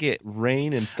I get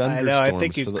rain and thunderstorms. I know. I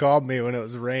think you called me when it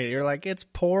was raining. You're like, it's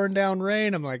pouring down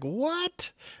rain. I'm like,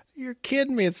 what? You're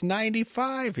kidding me. It's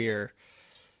 95 here.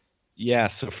 Yeah,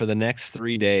 so for the next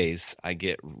 3 days, I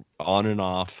get on and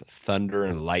off thunder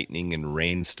and lightning and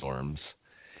rainstorms.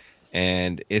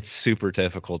 And it's super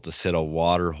difficult to sit a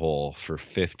water hole for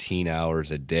 15 hours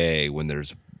a day when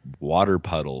there's water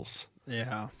puddles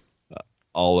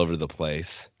all over the place.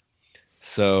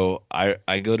 So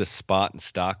I go to spot and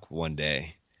stock one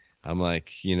day. I'm like,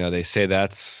 they say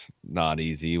that's not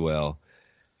easy. Well,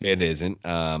 it isn't.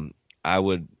 I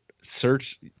would search.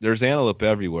 There's antelope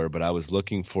everywhere, but I was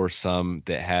looking for some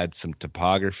that had some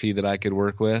topography that I could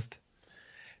work with.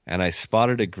 And I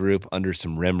spotted a group under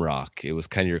some rim rock. It was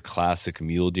kind of your classic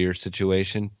mule deer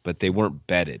situation, but they weren't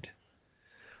bedded.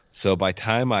 So by the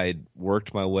time I'd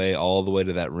worked my way all the way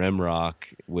to that rim rock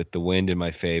with the wind in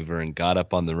my favor and got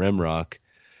up on the rim rock,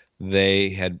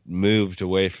 they had moved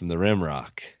away from the rim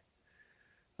rock.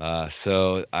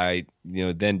 So I,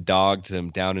 then dogged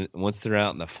them down. Once they're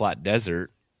out in the flat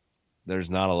desert, there's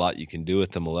not a lot you can do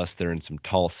with them unless they're in some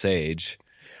tall sage,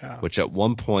 which at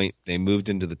one point they moved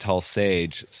into the tall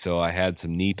sage. So I had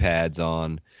some knee pads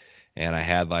on and I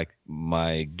had like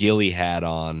my ghillie hat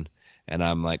on and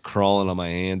I'm like crawling on my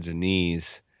hands and knees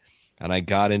and I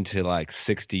got into like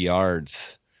 60 yards.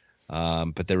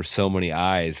 But there were so many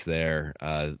eyes there.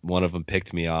 One of them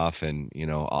picked me off and,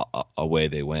 away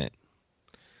they went.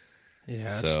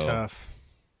 Yeah, that's tough.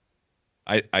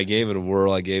 I gave it a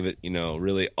whirl. I gave it,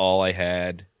 really all I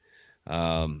had.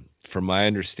 From my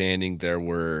understanding, there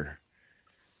were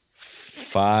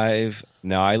 5.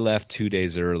 Now, I left 2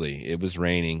 days early. It was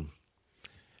raining,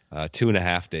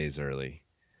 2.5 days early.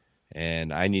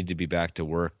 And I need to be back to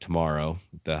work tomorrow.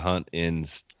 The hunt ends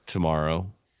tomorrow,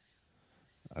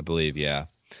 I believe, yeah.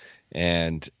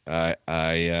 And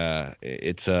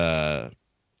it's a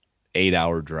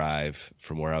 8-hour drive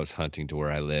from where I was hunting to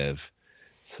where I live.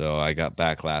 So I got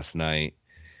back last night,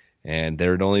 and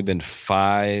there had only been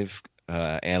 5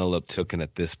 antelope taken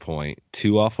at this point,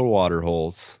 2 off of water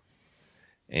holes,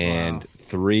 and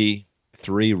 3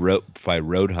 by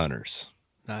road hunters.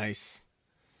 Nice.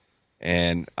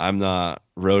 And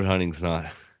road hunting's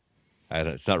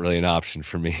it's not really an option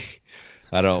for me.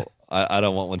 I don't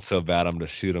want one so bad I'm going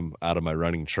to shoot them out of my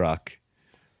running truck.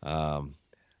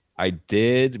 I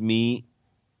did meet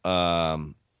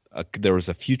there was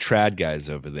a few trad guys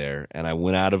over there, and I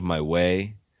went out of my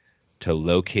way to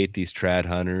locate these trad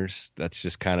hunters. That's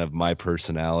just kind of my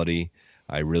personality.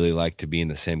 I really like to be in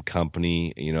the same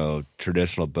company,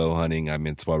 traditional bow hunting. I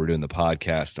mean, that's why we're doing the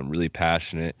podcast. I'm really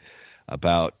passionate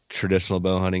about traditional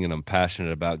bow hunting, and I'm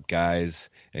passionate about guys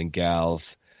and gals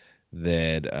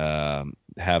that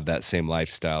have that same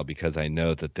lifestyle because I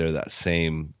know that they're that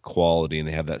same quality and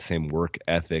they have that same work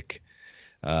ethic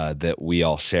that we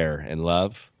all share and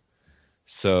love.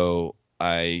 So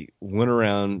I went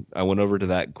over to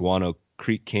that Guano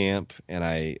Creek camp, and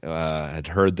I had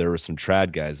heard there were some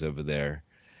trad guys over there.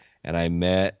 And I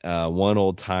met one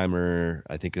old-timer,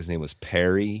 I think his name was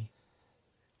Perry,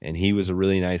 and he was a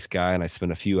really nice guy, and I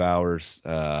spent a few hours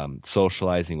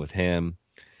socializing with him.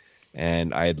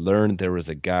 And I had learned there was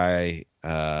a guy,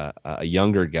 a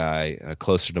younger guy,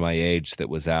 closer to my age, that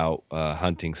was out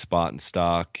hunting spot and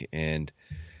stock, and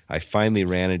I finally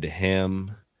ran into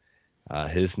him.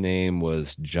 His name was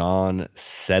John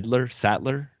Sattler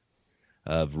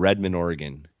of Redmond,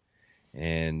 Oregon.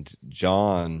 And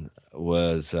John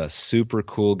was a super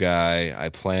cool guy. I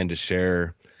planned to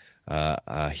share.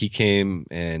 He came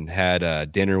and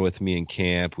had dinner with me in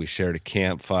camp. We shared a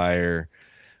campfire.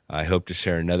 I hope to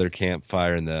share another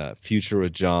campfire in the future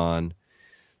with John.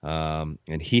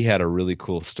 And he had a really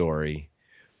cool story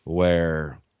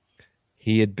where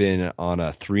he had been on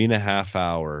a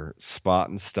 3.5-hour spot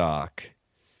and stock,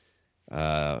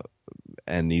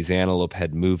 and these antelope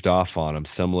had moved off on him,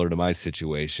 similar to my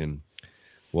situation.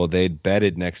 Well, they'd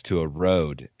bedded next to a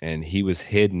road, and he was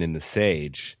hidden in the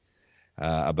sage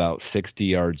about 60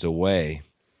 yards away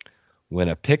when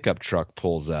a pickup truck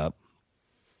pulls up,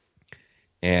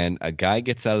 and a guy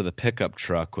gets out of the pickup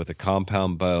truck with a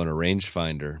compound bow and a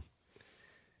rangefinder,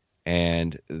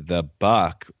 and the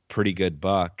buck, pretty good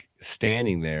buck,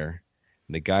 standing there,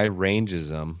 and the guy ranges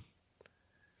him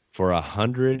for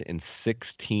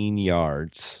 116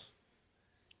 yards,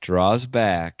 draws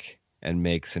back, and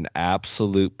makes an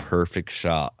absolute perfect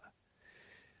shot.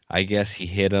 I guess he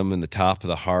hit him in the top of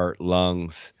the heart,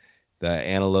 lungs. The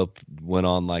antelope went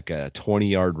on like a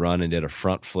 20-yard run and did a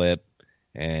front flip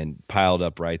and piled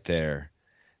up right there.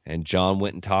 And John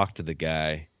went and talked to the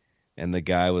guy, and the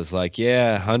guy was like,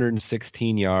 yeah,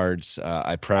 116 yards.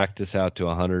 I practice out to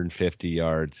 150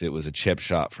 yards. It was a chip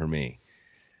shot for me.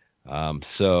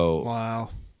 Wow.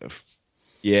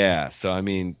 Yeah. So, I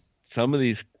mean, some of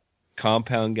these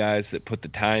compound guys that put the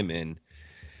time in,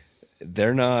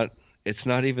 it's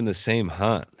not even the same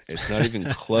hunt. It's not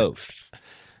even close.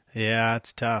 Yeah,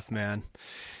 it's tough, man.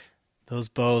 Those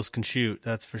bows can shoot,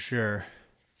 that's for sure.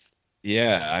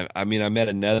 Yeah, I mean, I met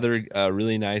another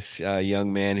really nice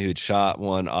young man who had shot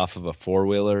one off of a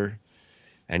four-wheeler,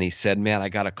 and he said, man, I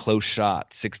got a close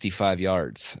shot, 65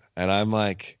 yards. And I'm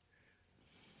like,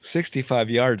 65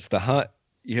 yards? The hunt,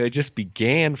 it just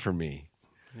began for me.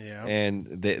 Yeah.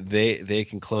 And they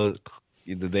can close,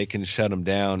 they can shut them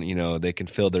down, they can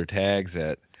fill their tags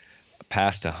at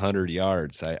past 100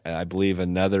 yards. I believe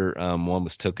another one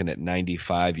was taken at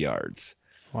 95 yards.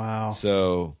 Wow.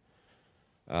 So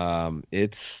and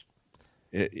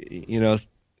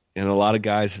a lot of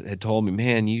guys had told me,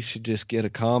 man, you should just get a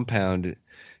compound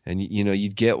and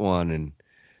you'd get one. And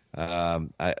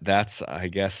that's, I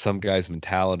guess, some guys'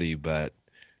 mentality, but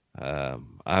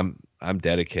I'm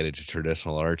dedicated to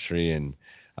traditional archery, and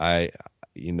I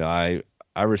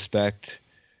respect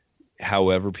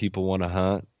however people want to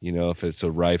hunt, if it's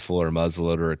a rifle or a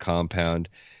muzzleloader or a compound.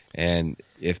 And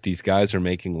if these guys are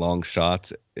making long shots,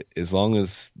 as long as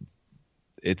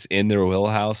it's in their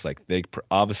wheelhouse, like they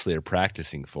obviously are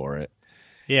practicing for it.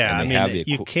 Yeah, I mean,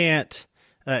 you can't,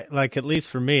 like at least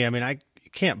for me, I mean, I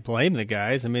can't blame the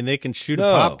guys. I mean, they can shoot a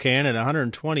pop can at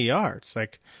 120 yards.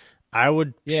 Like, I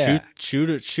would shoot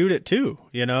it too.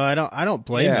 I don't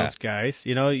blame those guys.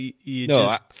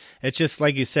 It's just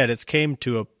like you said, it's came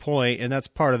to a point, and that's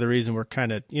part of the reason we're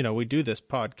kind of, we do this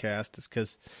podcast is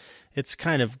because it's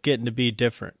kind of getting to be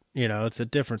different. It's a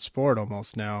different sport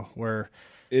almost now, where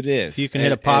it is. If you can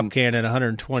hit a pop can at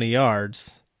 120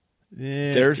 yards,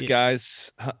 there's guys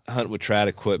hunt with trad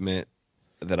equipment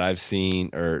that I've seen,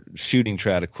 or shooting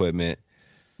trad equipment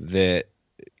that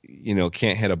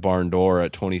can't hit a barn door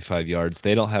at 25 yards.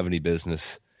 They don't have any business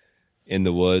in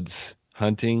the woods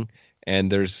hunting.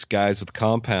 And there's guys with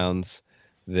compounds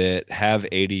that have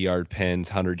 80-yard pins,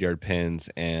 100-yard pins,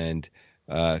 and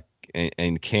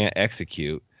can't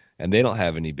execute, and they don't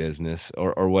have any business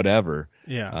or whatever.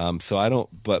 Yeah. So I don't.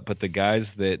 But the guys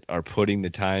that are putting the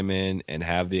time in and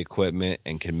have the equipment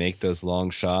and can make those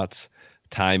long shots,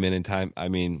 time in and time. I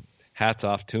mean, hats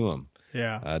off to them.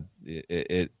 Yeah.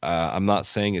 I'm not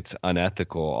saying it's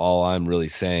unethical. All I'm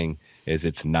really saying is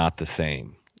it's not the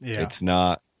same. Yeah.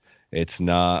 It's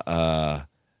not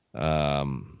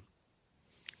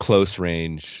close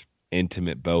range,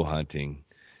 intimate bow hunting.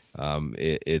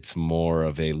 It's more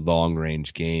of a long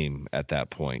range game at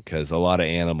that point, because a lot of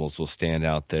animals will stand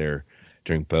out there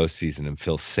during bow season and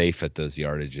feel safe at those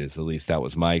yardages. At least that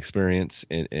was my experience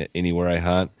anywhere I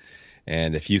hunt.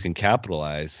 And if you can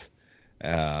capitalize,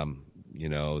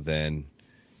 then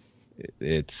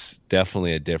it's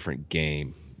definitely a different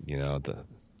game,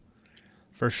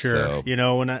 For sure.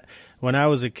 So, when I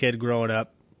was a kid growing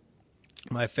up,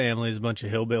 my family's a bunch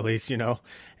of hillbillies,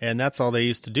 and that's all they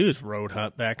used to do is road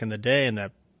hunt back in the day.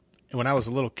 And when I was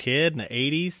a little kid in the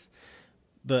 80s,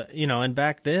 and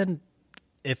back then,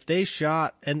 if they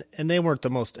shot, and they weren't the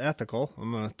most ethical,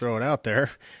 I'm going to throw it out there,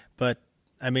 but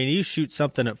I mean, you shoot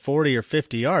something at 40 or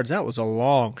 50 yards, that was a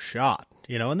long shot,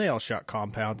 and they all shot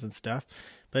compounds and stuff,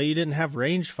 but you didn't have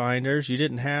rangefinders, you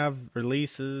didn't have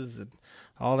releases and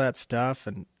all that stuff.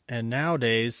 And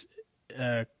nowadays,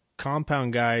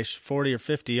 compound guys 40 or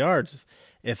 50 yards,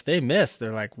 if they miss,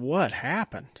 they're like, what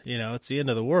happened? It's the end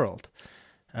of the world.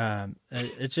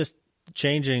 It's just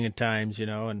changing at times,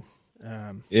 and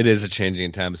it is a changing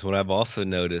in times. What I've also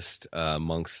noticed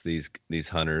amongst these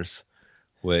hunters,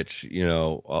 which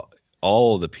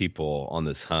all the people on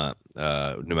this hunt,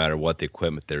 no matter what the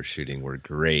equipment they're shooting, were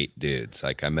great dudes.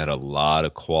 Like, I met a lot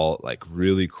of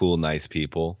really cool, nice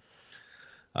people.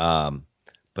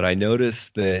 But I noticed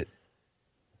that,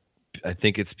 I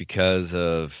think it's because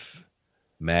of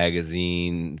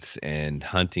magazines and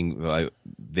hunting.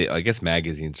 I guess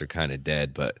magazines are kind of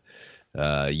dead, but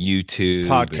YouTube,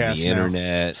 podcasts, and the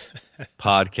internet,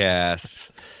 podcasts,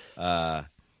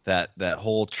 that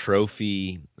whole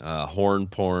trophy horn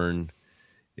porn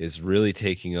is really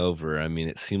taking over. I mean,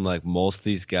 it seemed like most of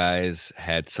these guys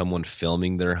had someone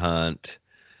filming their hunt,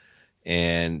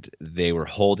 and they were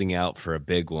holding out for a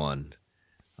big one.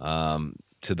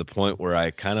 to the point where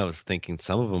I kind of was thinking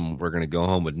some of them were going to go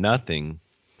home with nothing,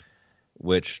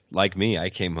 which, like me, I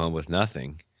came home with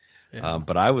nothing. Yeah.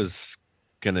 But I was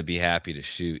going to be happy to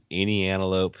shoot any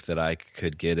antelope that I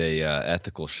could get a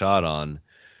ethical shot on,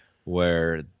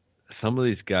 where some of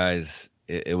these guys,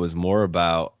 it was more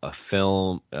about a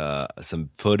film, some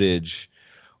footage,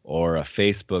 or a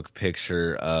Facebook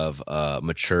picture of a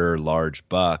mature large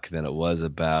buck than it was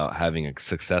about having a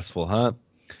successful hunt.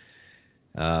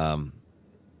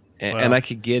 And I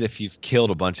could get if you've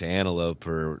killed a bunch of antelope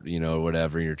or,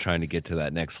 whatever, you're trying to get to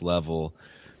that next level.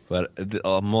 But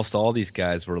almost all these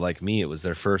guys were like me. It was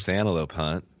their first antelope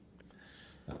hunt.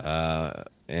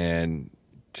 And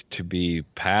to be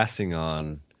passing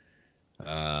on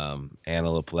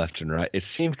antelope left and right, it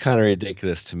seemed kind of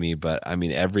ridiculous to me. But, I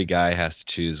mean, every guy has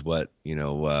to choose what they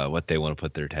want to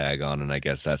put their tag on. And I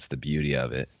guess that's the beauty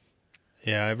of it.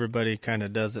 Yeah, everybody kind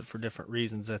of does it for different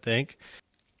reasons, I think.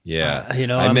 Yeah.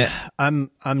 I'm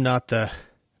not the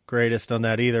greatest on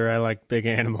that either. I like big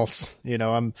animals.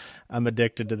 I'm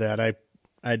addicted to that.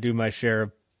 I do my share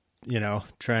of,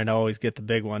 trying to always get the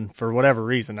big one for whatever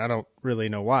reason. I don't really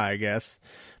know why, I guess,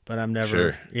 but I'm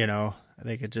never, sure. I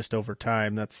think it just over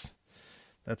time, that's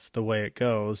the way it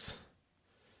goes.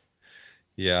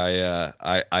 Yeah.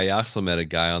 I also met a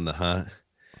guy on the hunt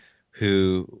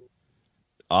who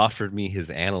offered me his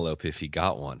antelope if he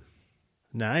got one.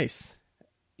 Nice.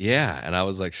 Yeah, and I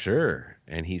was like, sure.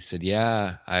 And he said,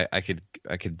 yeah, I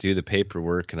could do the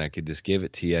paperwork and I could just give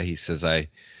it to you. He says,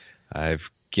 I've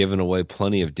given away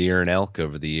plenty of deer and elk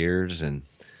over the years. And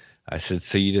I said,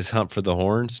 so you just hunt for the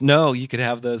horns? No, you could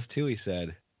have those too, he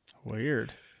said.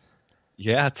 Weird.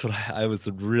 Yeah, that's what I was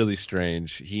really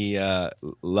strange. He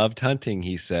loved hunting,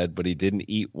 he said, but he didn't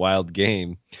eat wild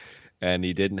game and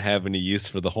he didn't have any use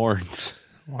for the horns.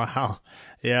 Wow.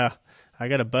 Yeah. I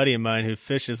got a buddy of mine who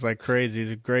fishes like crazy. He's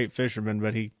a great fisherman,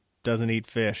 but he doesn't eat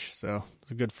fish. So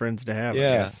they're good friends to have, I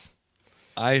guess.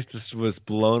 I just was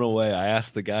blown away. I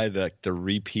asked the guy to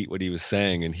repeat what he was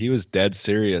saying, and he was dead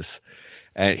serious.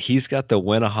 And he's got the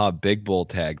Wenaha Big Bull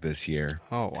tag this year.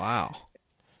 Oh, wow.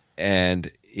 And,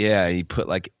 yeah, he put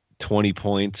like 20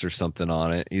 points or something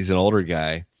on it. He's an older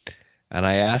guy. And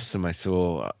I asked him, I said,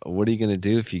 well, what are you going to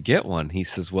do if you get one? He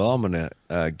says, well, I'm going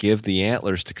to give the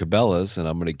antlers to Cabela's, and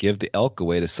I'm going to give the elk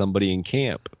away to somebody in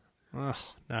camp. Oh,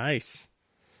 nice.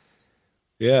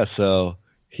 Yeah, so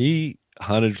he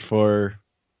hunted for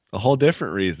a whole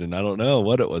different reason. I don't know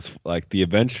what it was, like the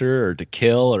adventure or to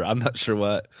kill, or I'm not sure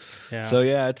what. Yeah. So,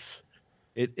 yeah,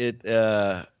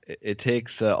 it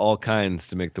takes all kinds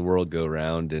to make the world go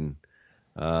round. And,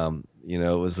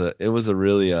 it was a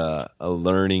really a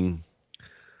learning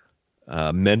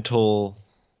mental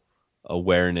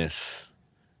awareness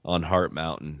on Heart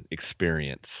Mountain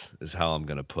experience is how I'm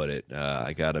going to put it.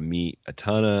 I got to meet a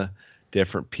ton of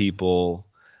different people.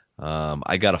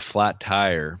 I got a flat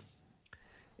tire,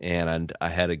 and I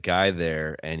had a guy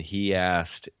there, and he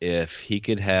asked if he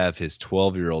could have his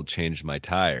 12-year-old change my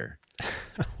tire.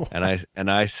 and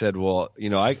I said, well,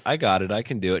 I got it. I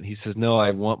can do it. And he says, no,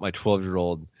 I want my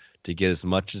 12-year-old to get as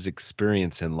much as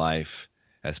experience in life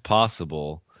as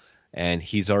possible. And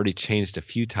he's already changed a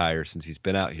few tires since he's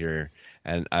been out here,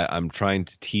 and I'm trying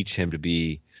to teach him to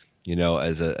be,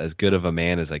 as good of a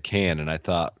man as I can. And I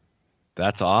thought,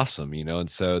 that's awesome,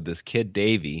 And so this kid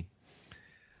Davey,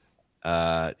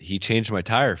 he changed my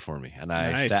tire for me, and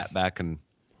I sat back and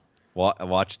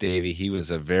watched Davey. He was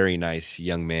a very nice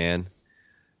young man,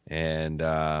 and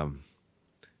that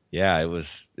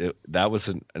was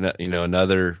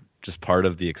another just part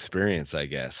of the experience, I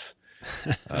guess.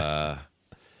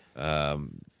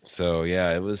 So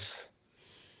yeah,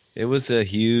 it was a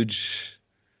huge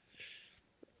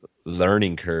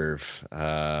learning curve,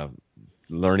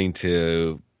 learning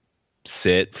to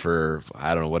sit for,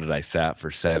 I don't know, what did I sat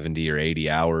for 70 or 80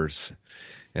 hours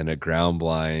in a ground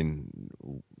blind.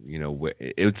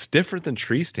 It's different than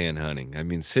tree stand hunting. I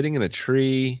mean, sitting in a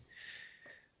tree,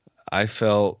 I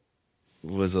felt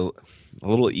was a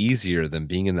little easier than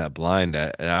being in that blind.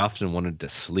 I often wanted to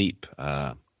sleep.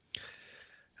 I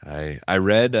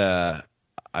read the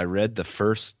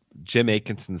first Jim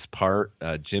Atkinson's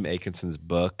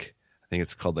book. I think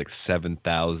it's called like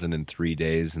 7,003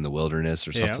 Days in the Wilderness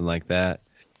or something like that.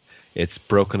 It's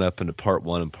broken up into part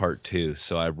 1 and part 2.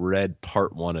 So I read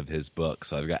part 1 of his book.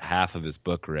 So I've got half of his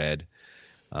book read.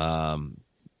 And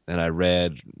I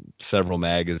read several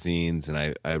magazines, and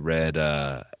I read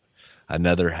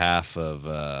another half of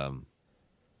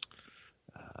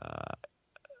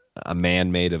A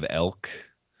Man Made of Elk.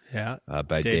 Yeah.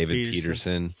 By David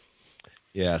Peterson.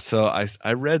 Yeah, so I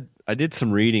did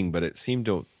some reading, but it seemed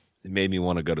to it made me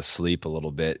want to go to sleep a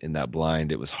little bit in that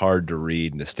blind. It was hard to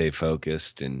read and to stay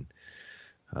focused,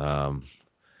 um,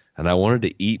 and I wanted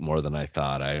to eat more than I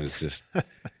thought. I was just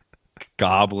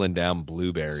gobbling down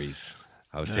blueberries.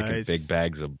 I was taking Nice. big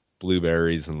bags of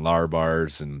blueberries and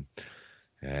Larbars, and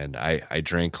I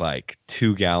drank like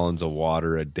 2 gallons of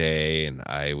water a day, and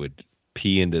I would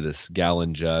pee into this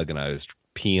gallon jug, and I was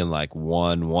peeing like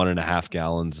 1.5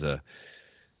 gallons of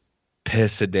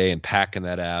piss a day and packing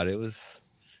that out. It was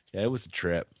a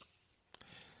trip.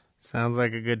 Sounds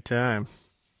like a good time.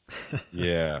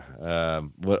 Yeah.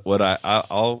 I'm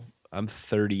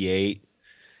 38.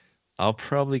 I'll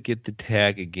probably get the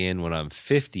tag again when I'm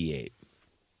 58.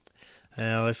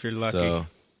 Well, if you're lucky. So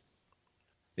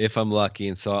if I'm lucky,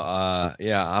 and so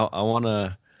yeah, I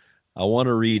wanna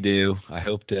redo. I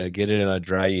hope to get it in a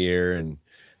dry year, and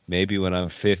maybe when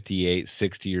I'm 58,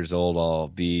 60 years old, I'll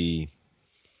be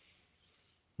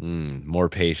more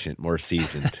patient, more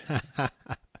seasoned.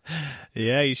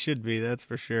 Yeah, you should be, that's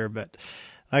for sure. But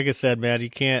like I said, man, you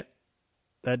can't,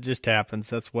 that just happens.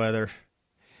 That's weather.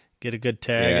 Get a good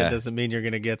tag. Yeah. It doesn't mean you're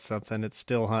going to get something. It's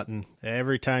still hunting.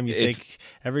 Every time you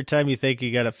think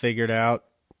you got it figured out,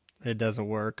 it doesn't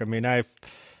work. I mean, I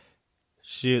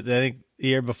think the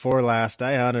year before last,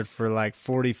 I hunted for like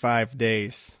 45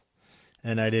 days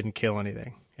and I didn't kill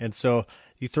anything. And so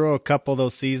you throw a couple of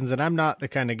those seasons, and I'm not the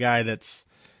kind of guy that's,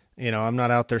 I'm not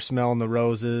out there smelling the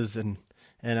roses, and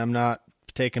I'm not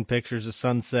taking pictures of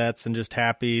sunsets and just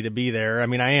happy to be there. I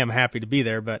mean, I am happy to be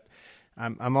there, but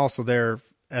I'm also there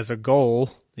as a goal,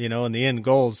 and the end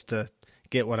goal is to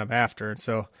get what I'm after. And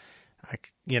so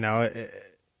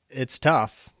it's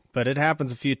tough, but it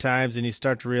happens a few times, and you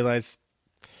start to realize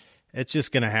it's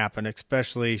just going to happen,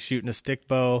 especially shooting a stick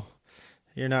bow.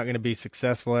 You're not going to be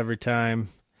successful every time.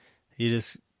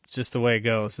 It's just the way it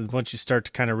goes. And once you start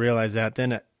to kind of realize that,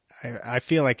 then I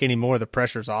feel like anymore the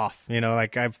pressure's off.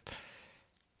 Like I've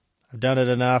done it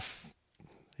enough.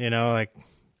 Like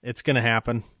it's going to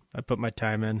happen. I put my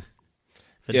time in.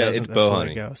 If it doesn't, it's that's bow the way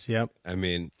hunting. it goes. Yep. I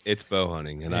mean, it's bow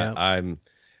hunting, and Yep.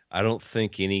 I don't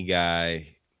think any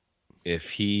guy, if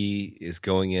he is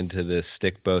going into this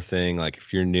stick bow thing, like if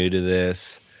you're new to this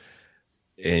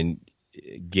and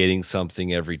getting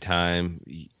something every time,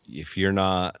 if you're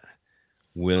not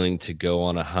willing to go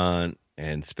on a hunt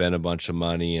and spend a bunch of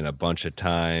money and a bunch of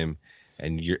time,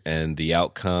 and the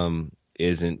outcome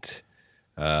isn't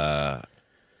a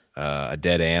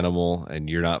dead animal, and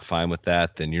you're not fine with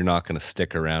that, then you're not going to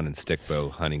stick around in stick bow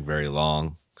hunting very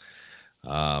long.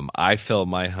 I felt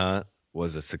my hunt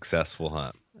was a successful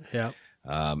hunt. Yep.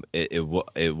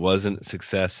 It wasn't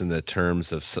success in the terms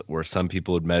of where some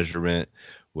people would measure it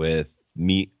with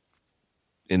meat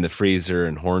in the freezer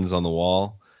and horns on the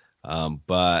wall,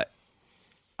 but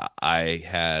I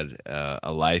had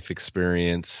a life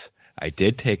experience. I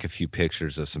did take a few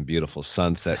pictures of some beautiful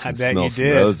sunsets and smell some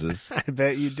roses. I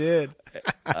bet you did.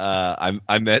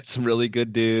 I met some really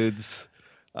good dudes.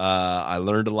 I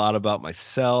learned a lot about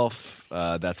myself.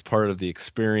 That's part of the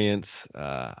experience.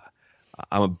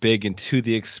 I'm a big into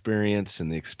the experience,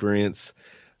 and the experience,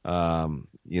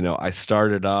 I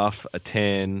started off a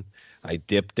 10, I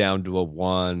dipped down to a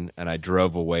 1, and I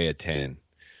drove away a 10.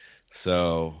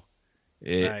 So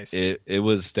Nice. it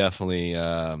was definitely,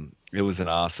 it was an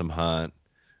awesome hunt.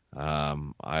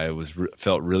 I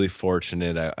felt really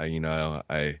fortunate.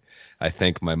 I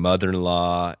thank my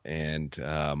mother-in-law and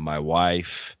my wife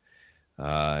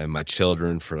and my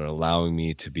children for allowing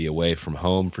me to be away from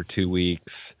home for 2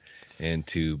 weeks and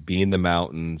to be in the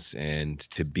mountains and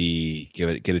to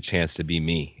get a chance to be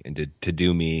me and to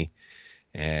do me.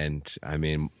 And I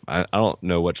mean, I don't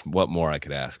know what more I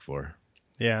could ask for.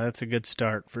 Yeah, that's a good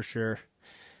start for sure.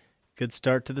 Good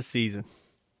start to the season.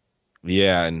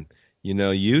 Yeah, and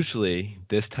usually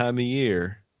this time of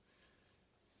year,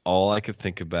 all I could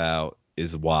think about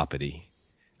is Wapiti.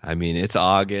 I mean, it's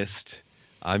August.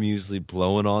 I'm usually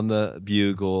blowing on the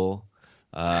bugle.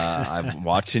 I'm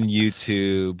watching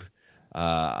YouTube.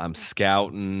 I'm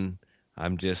scouting.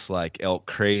 I'm just like elk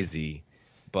crazy.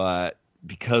 But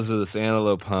because of this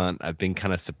antelope hunt, I've been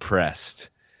kind of suppressed.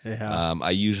 Yeah.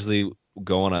 I usually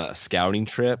go on a scouting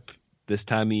trip this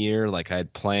time of year. Like I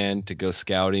had planned to go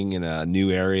scouting in a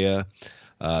new area,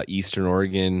 Eastern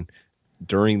Oregon,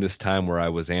 during this time where I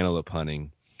was antelope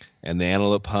hunting. And the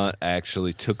antelope hunt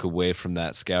actually took away from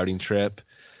that scouting trip,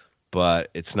 but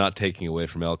it's not taking away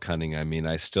from elk hunting. I mean,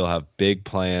 I still have big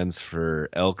plans for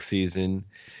elk season,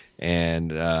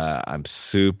 and I'm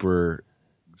super,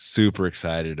 super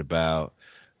excited about,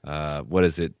 what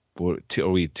is it? Are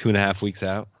we 2.5 weeks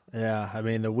out? Yeah. I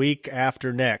mean, the week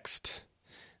after next,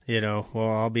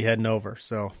 I'll be heading over.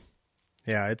 So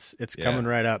yeah, it's coming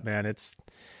right up, man. It's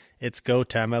it's go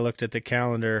time. I looked at the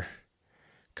calendar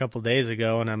a couple days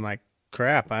ago, and I'm like,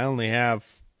 crap, I only have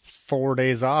 4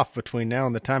 days off between now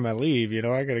and the time I leave. You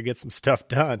know, I got to get some stuff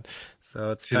done.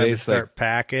 So it's time to start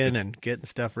packing and getting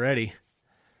stuff ready.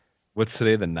 What's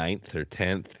today, the 9th or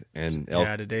 10th? And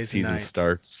elk today's season the 9th.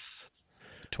 Starts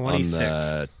 26th. on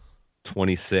the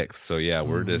 26th. So yeah,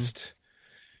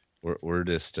 Mm-hmm. we're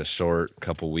just a short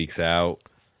couple weeks out.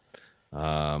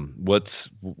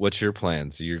 What's your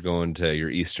plans? You're going to your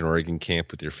Eastern Oregon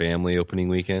camp with your family opening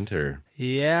weekend, or?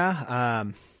 Yeah,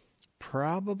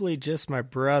 probably just my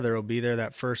brother will be there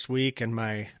that first week, and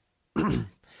my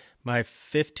my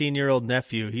 15-year-old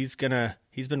nephew. He's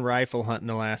been rifle hunting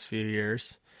the last few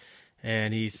years,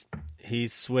 and he's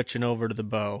switching over to the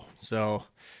bow. So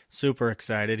super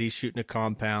excited. He's shooting a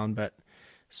compound, but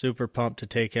super pumped to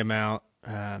take him out.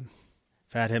 I've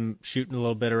had him shooting a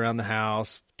little bit around the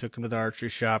house. Took him to the archery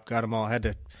shop. Got him all. Had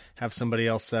to have somebody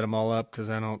else set them all up because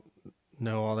I don't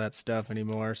know all that stuff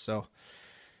anymore. So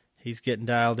he's getting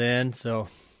dialed in. So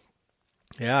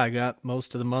yeah, I got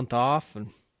most of the month off and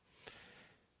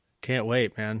can't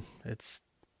wait, man. It's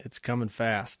coming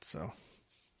fast. So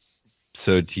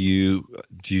Do you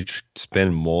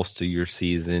spend most of your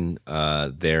season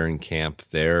there in camp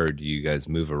there, or do you guys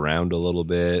move around a little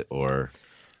bit, or?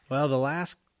 Well, the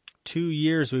last 2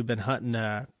 years we've been hunting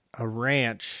a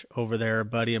ranch over there. A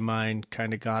buddy of mine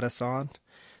kind of got us on.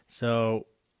 So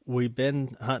we've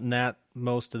been hunting that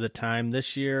most of the time.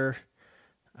 This year,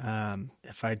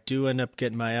 if I do end up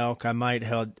getting my elk, I might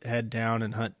head down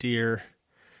and hunt deer.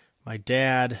 My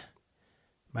dad's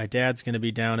going to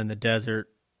be down in the desert,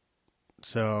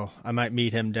 so I might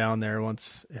meet him down there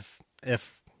once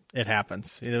if it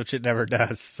happens, which it never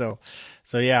does. So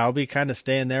yeah, I'll be kind of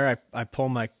staying there. I pull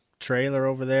my trailer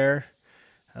over there,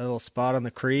 a little spot on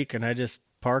the creek, and I just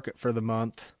park it for the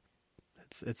month.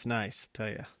 It's nice, I tell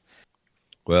you.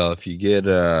 Well, if you get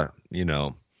a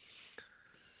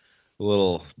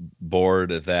little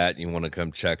bored of that, you want to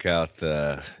come check out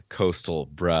the coastal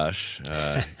brush,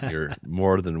 you're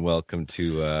more than welcome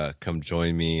to come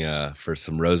join me for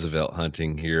some Roosevelt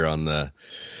hunting here on the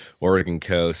Oregon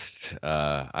coast.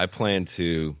 I plan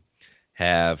to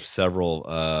have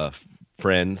several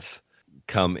friends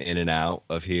come in and out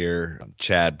of here.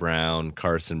 Chad Brown,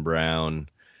 Carson Brown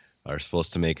are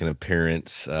supposed to make an appearance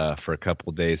for a couple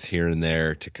of days here and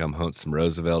there to come hunt some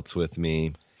Roosevelts with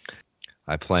me.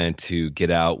 I plan to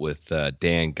get out with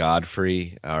Dan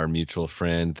Godfrey, our mutual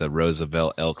friend, the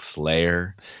Roosevelt Elk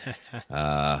Slayer.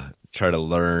 Try to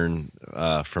learn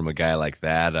from a guy like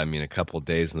that. I mean, a couple of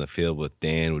days in the field with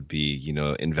Dan would be,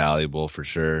 invaluable for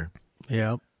sure.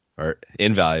 Yeah. Or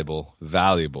invaluable,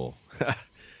 valuable.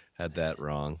 Had that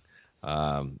wrong.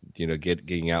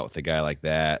 Getting out with a guy like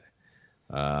that.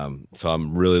 So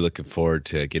I'm really looking forward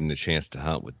to getting a chance to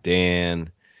hunt with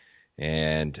Dan.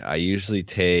 And I usually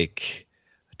take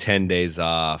 10 days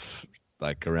off,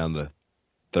 like around the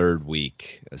third week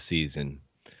a season.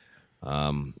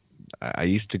 I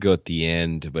used to go at the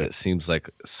end, but it seems like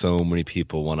so many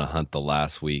people want to hunt the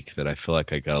last week that I feel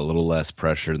like I got a little less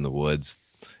pressure in the woods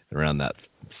around that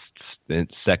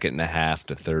second and a half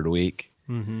to third week.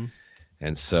 Mm-hmm.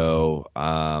 And so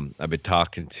I've been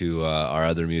talking to our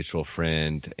other mutual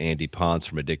friend, Andy Ponce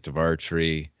from Addictive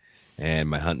Archery, and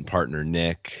my hunting partner,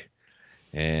 Nick.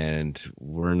 And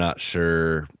we're not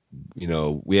sure,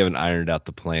 we haven't ironed out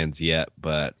the plans yet,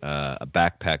 but a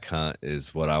backpack hunt is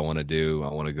what I want to do.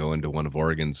 I want to go into one of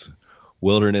Oregon's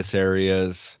wilderness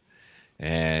areas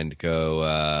and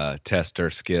go test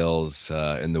our skills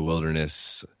in the wilderness,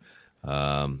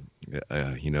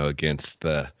 against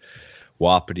the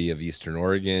Wapiti of Eastern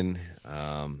Oregon,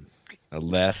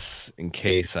 unless in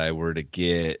case I were to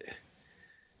get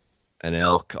an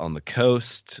elk on the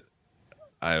coast.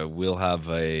 I will have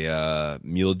a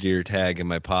mule deer tag in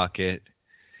my pocket,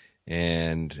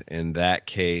 and in that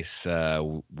case,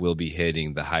 we'll be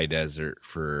hitting the high desert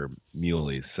for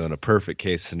muleys. So in a perfect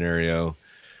case scenario,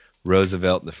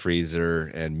 Roosevelt in the freezer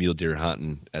and mule deer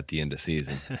hunting at the end of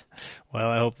season. Well,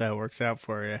 I hope that works out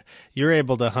for you. You're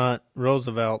able to hunt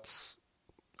Roosevelt's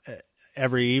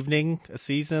every evening a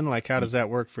season? Like, how does that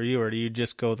work for you, or do you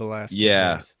just go the last 2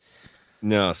 days?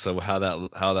 No, so how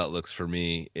that looks for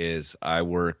me is I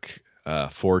work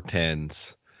 4/10s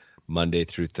Monday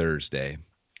through Thursday.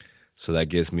 So that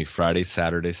gives me Friday,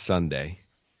 Saturday, Sunday.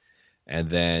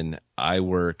 And then I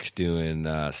work doing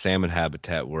salmon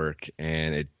habitat work,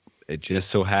 and it just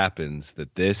so happens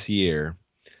that this year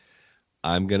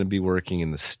I'm going to be working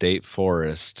in the state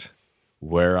forest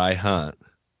where I hunt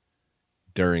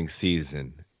during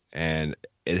season. And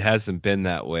it hasn't been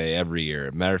that way every year.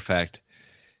 Matter of fact,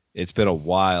 it's been a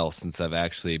while since I've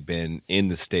actually been in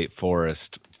the state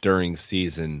forest during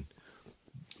season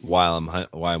while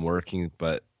I'm working.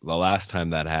 But the last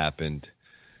time that happened,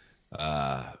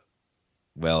 a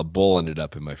bull ended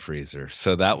up in my freezer,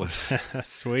 so that was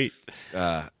sweet.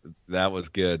 That was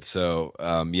good. So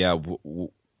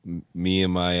me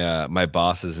and my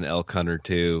boss is an elk hunter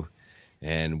too,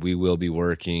 and we will be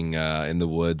working in the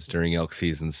woods during elk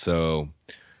season. So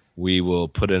we will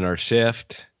put in our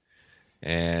shift,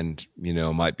 and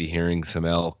might be hearing some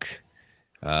elk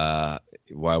while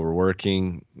we're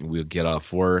working. We'll get off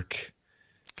work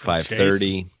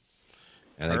 5:30,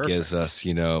 and it gives us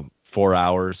 4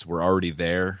 hours. We're already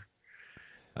there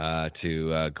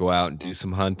to go out and do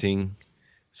some hunting.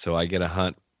 So I get to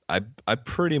hunt. I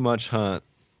pretty much hunt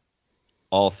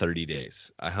all 30 days.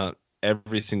 I hunt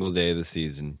every single day of the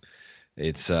season.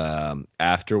 It's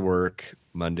after work,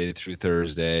 Monday through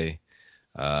Thursday,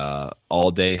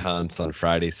 all day hunts on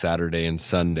Friday, Saturday, and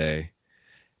Sunday.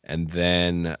 And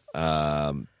then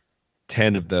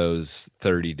 10 of those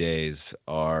 30 days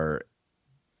are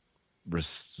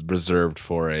reserved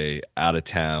for a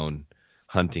out-of-town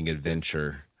hunting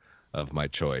adventure of my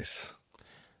choice.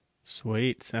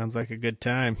 Sweet. Sounds like a good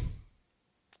time.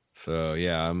 So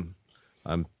yeah,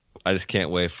 I just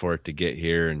can't wait for it to get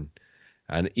here, and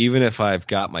even if I've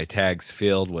got my tags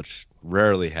filled, which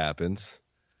rarely happens,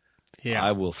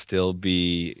 I will still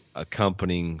be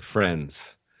accompanying friends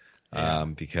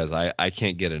because I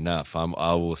can't get enough. I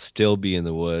will still be in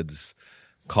the woods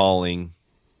calling,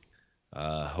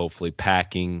 hopefully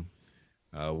packing,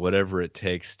 whatever it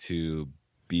takes to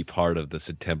be part of the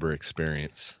September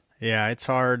experience. Yeah, it's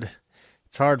hard.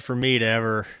 It's hard for me to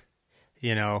ever,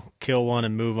 kill one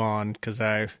and move on, because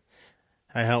I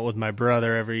hunt with my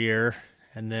brother every year,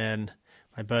 and then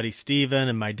my buddy Steven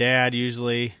and my dad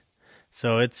usually.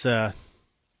 So it's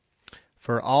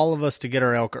for all of us to get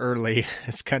our elk early,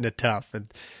 it's kind of tough, and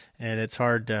it's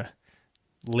hard to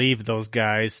leave those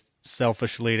guys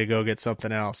selfishly to go get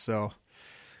something else. So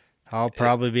I'll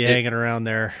probably be hanging around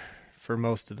there for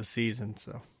most of the season.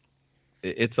 So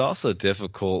it's also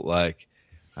difficult.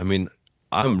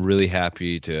 I'm really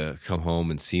happy to come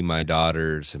home and see my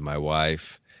daughters and my wife,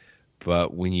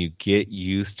 but when you get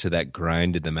used to that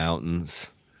grind in the mountains,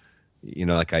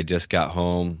 I just got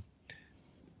home,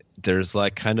 there's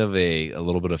kind of a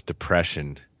little bit of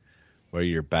depression where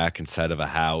you're back inside of a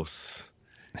house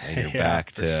and you're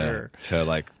back to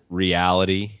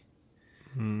reality.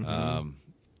 Mm-hmm.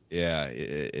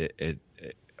 It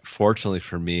fortunately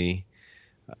for me,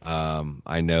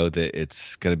 I know that it's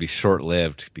going to be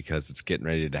short-lived because it's getting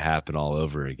ready to happen all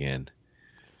over again.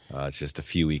 It's just a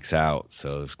few weeks out,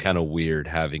 so it's kind of weird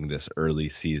having this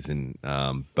early season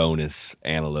bonus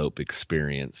antelope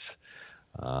experience.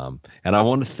 And I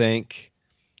want to thank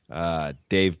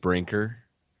Dave Brinker,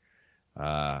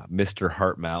 Mr.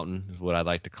 Heart Mountain is what I'd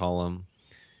like to call him.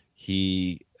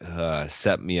 He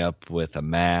set me up with a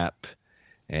map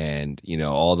and,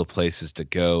 all the places to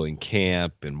go and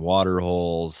camp and water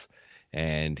holes.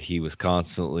 And he was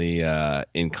constantly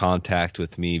in contact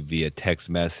with me via text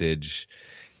message,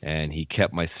 and he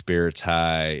kept my spirits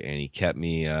high, and he kept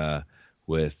me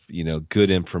with, good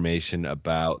information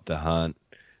about the hunt.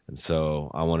 And so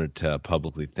I wanted to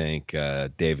publicly thank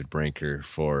David Brinker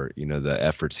for, the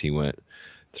efforts he went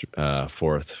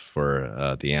forth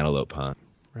for the antelope hunt.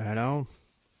 Right on.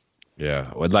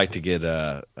 Yeah, I'd like to get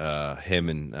him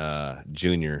and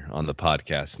Junior on the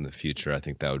podcast in the future. I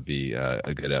think that would be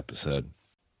a good episode.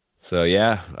 So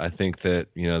yeah, I think that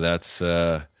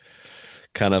that's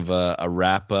kind of a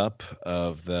wrap up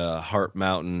of the Heart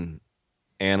Mountain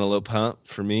antelope hunt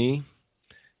for me,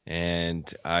 and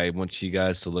I want you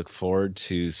guys to look forward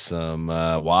to some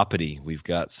Wapiti. We've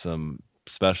got some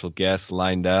special guests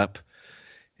lined up,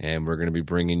 and we're going to be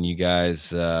bringing you guys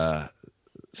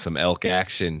some elk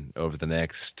action over the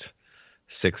next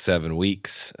 6-7 weeks.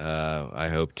 I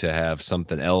hope to have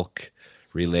something elk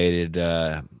related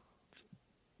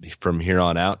from here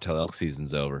on out till elk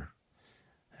season's over.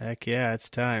 Heck yeah, it's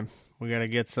time. We got to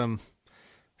get some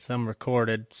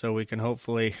recorded so we can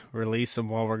hopefully release them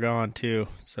while we're gone too.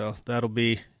 So that'll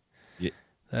be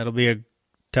a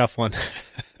tough one.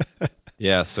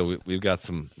 Yeah, so we've got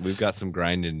some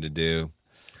grinding to do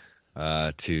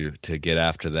to get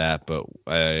after that, but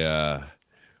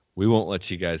we won't let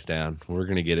you guys down. We're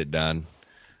going to get it done.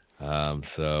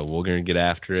 So we're going to get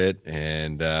after it,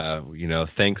 and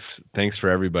thanks for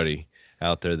everybody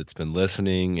out there that's been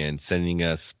listening and sending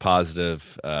us positive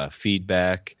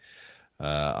feedback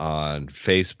on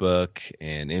Facebook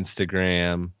and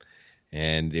Instagram.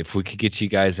 And if we could get you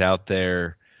guys out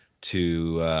there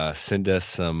to send us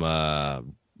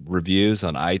some reviews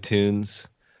on iTunes,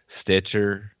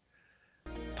 Stitcher,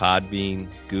 Podbean,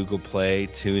 Google Play,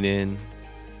 TuneIn.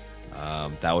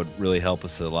 That would really help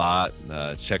us a lot.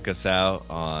 Check us out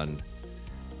on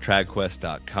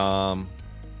TradQuest.com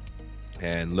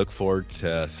and look forward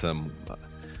to some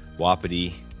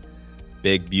Wapiti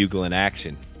big bugle in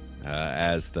action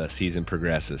as the season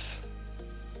progresses.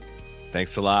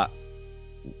 Thanks a lot.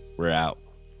 We're out.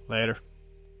 Later.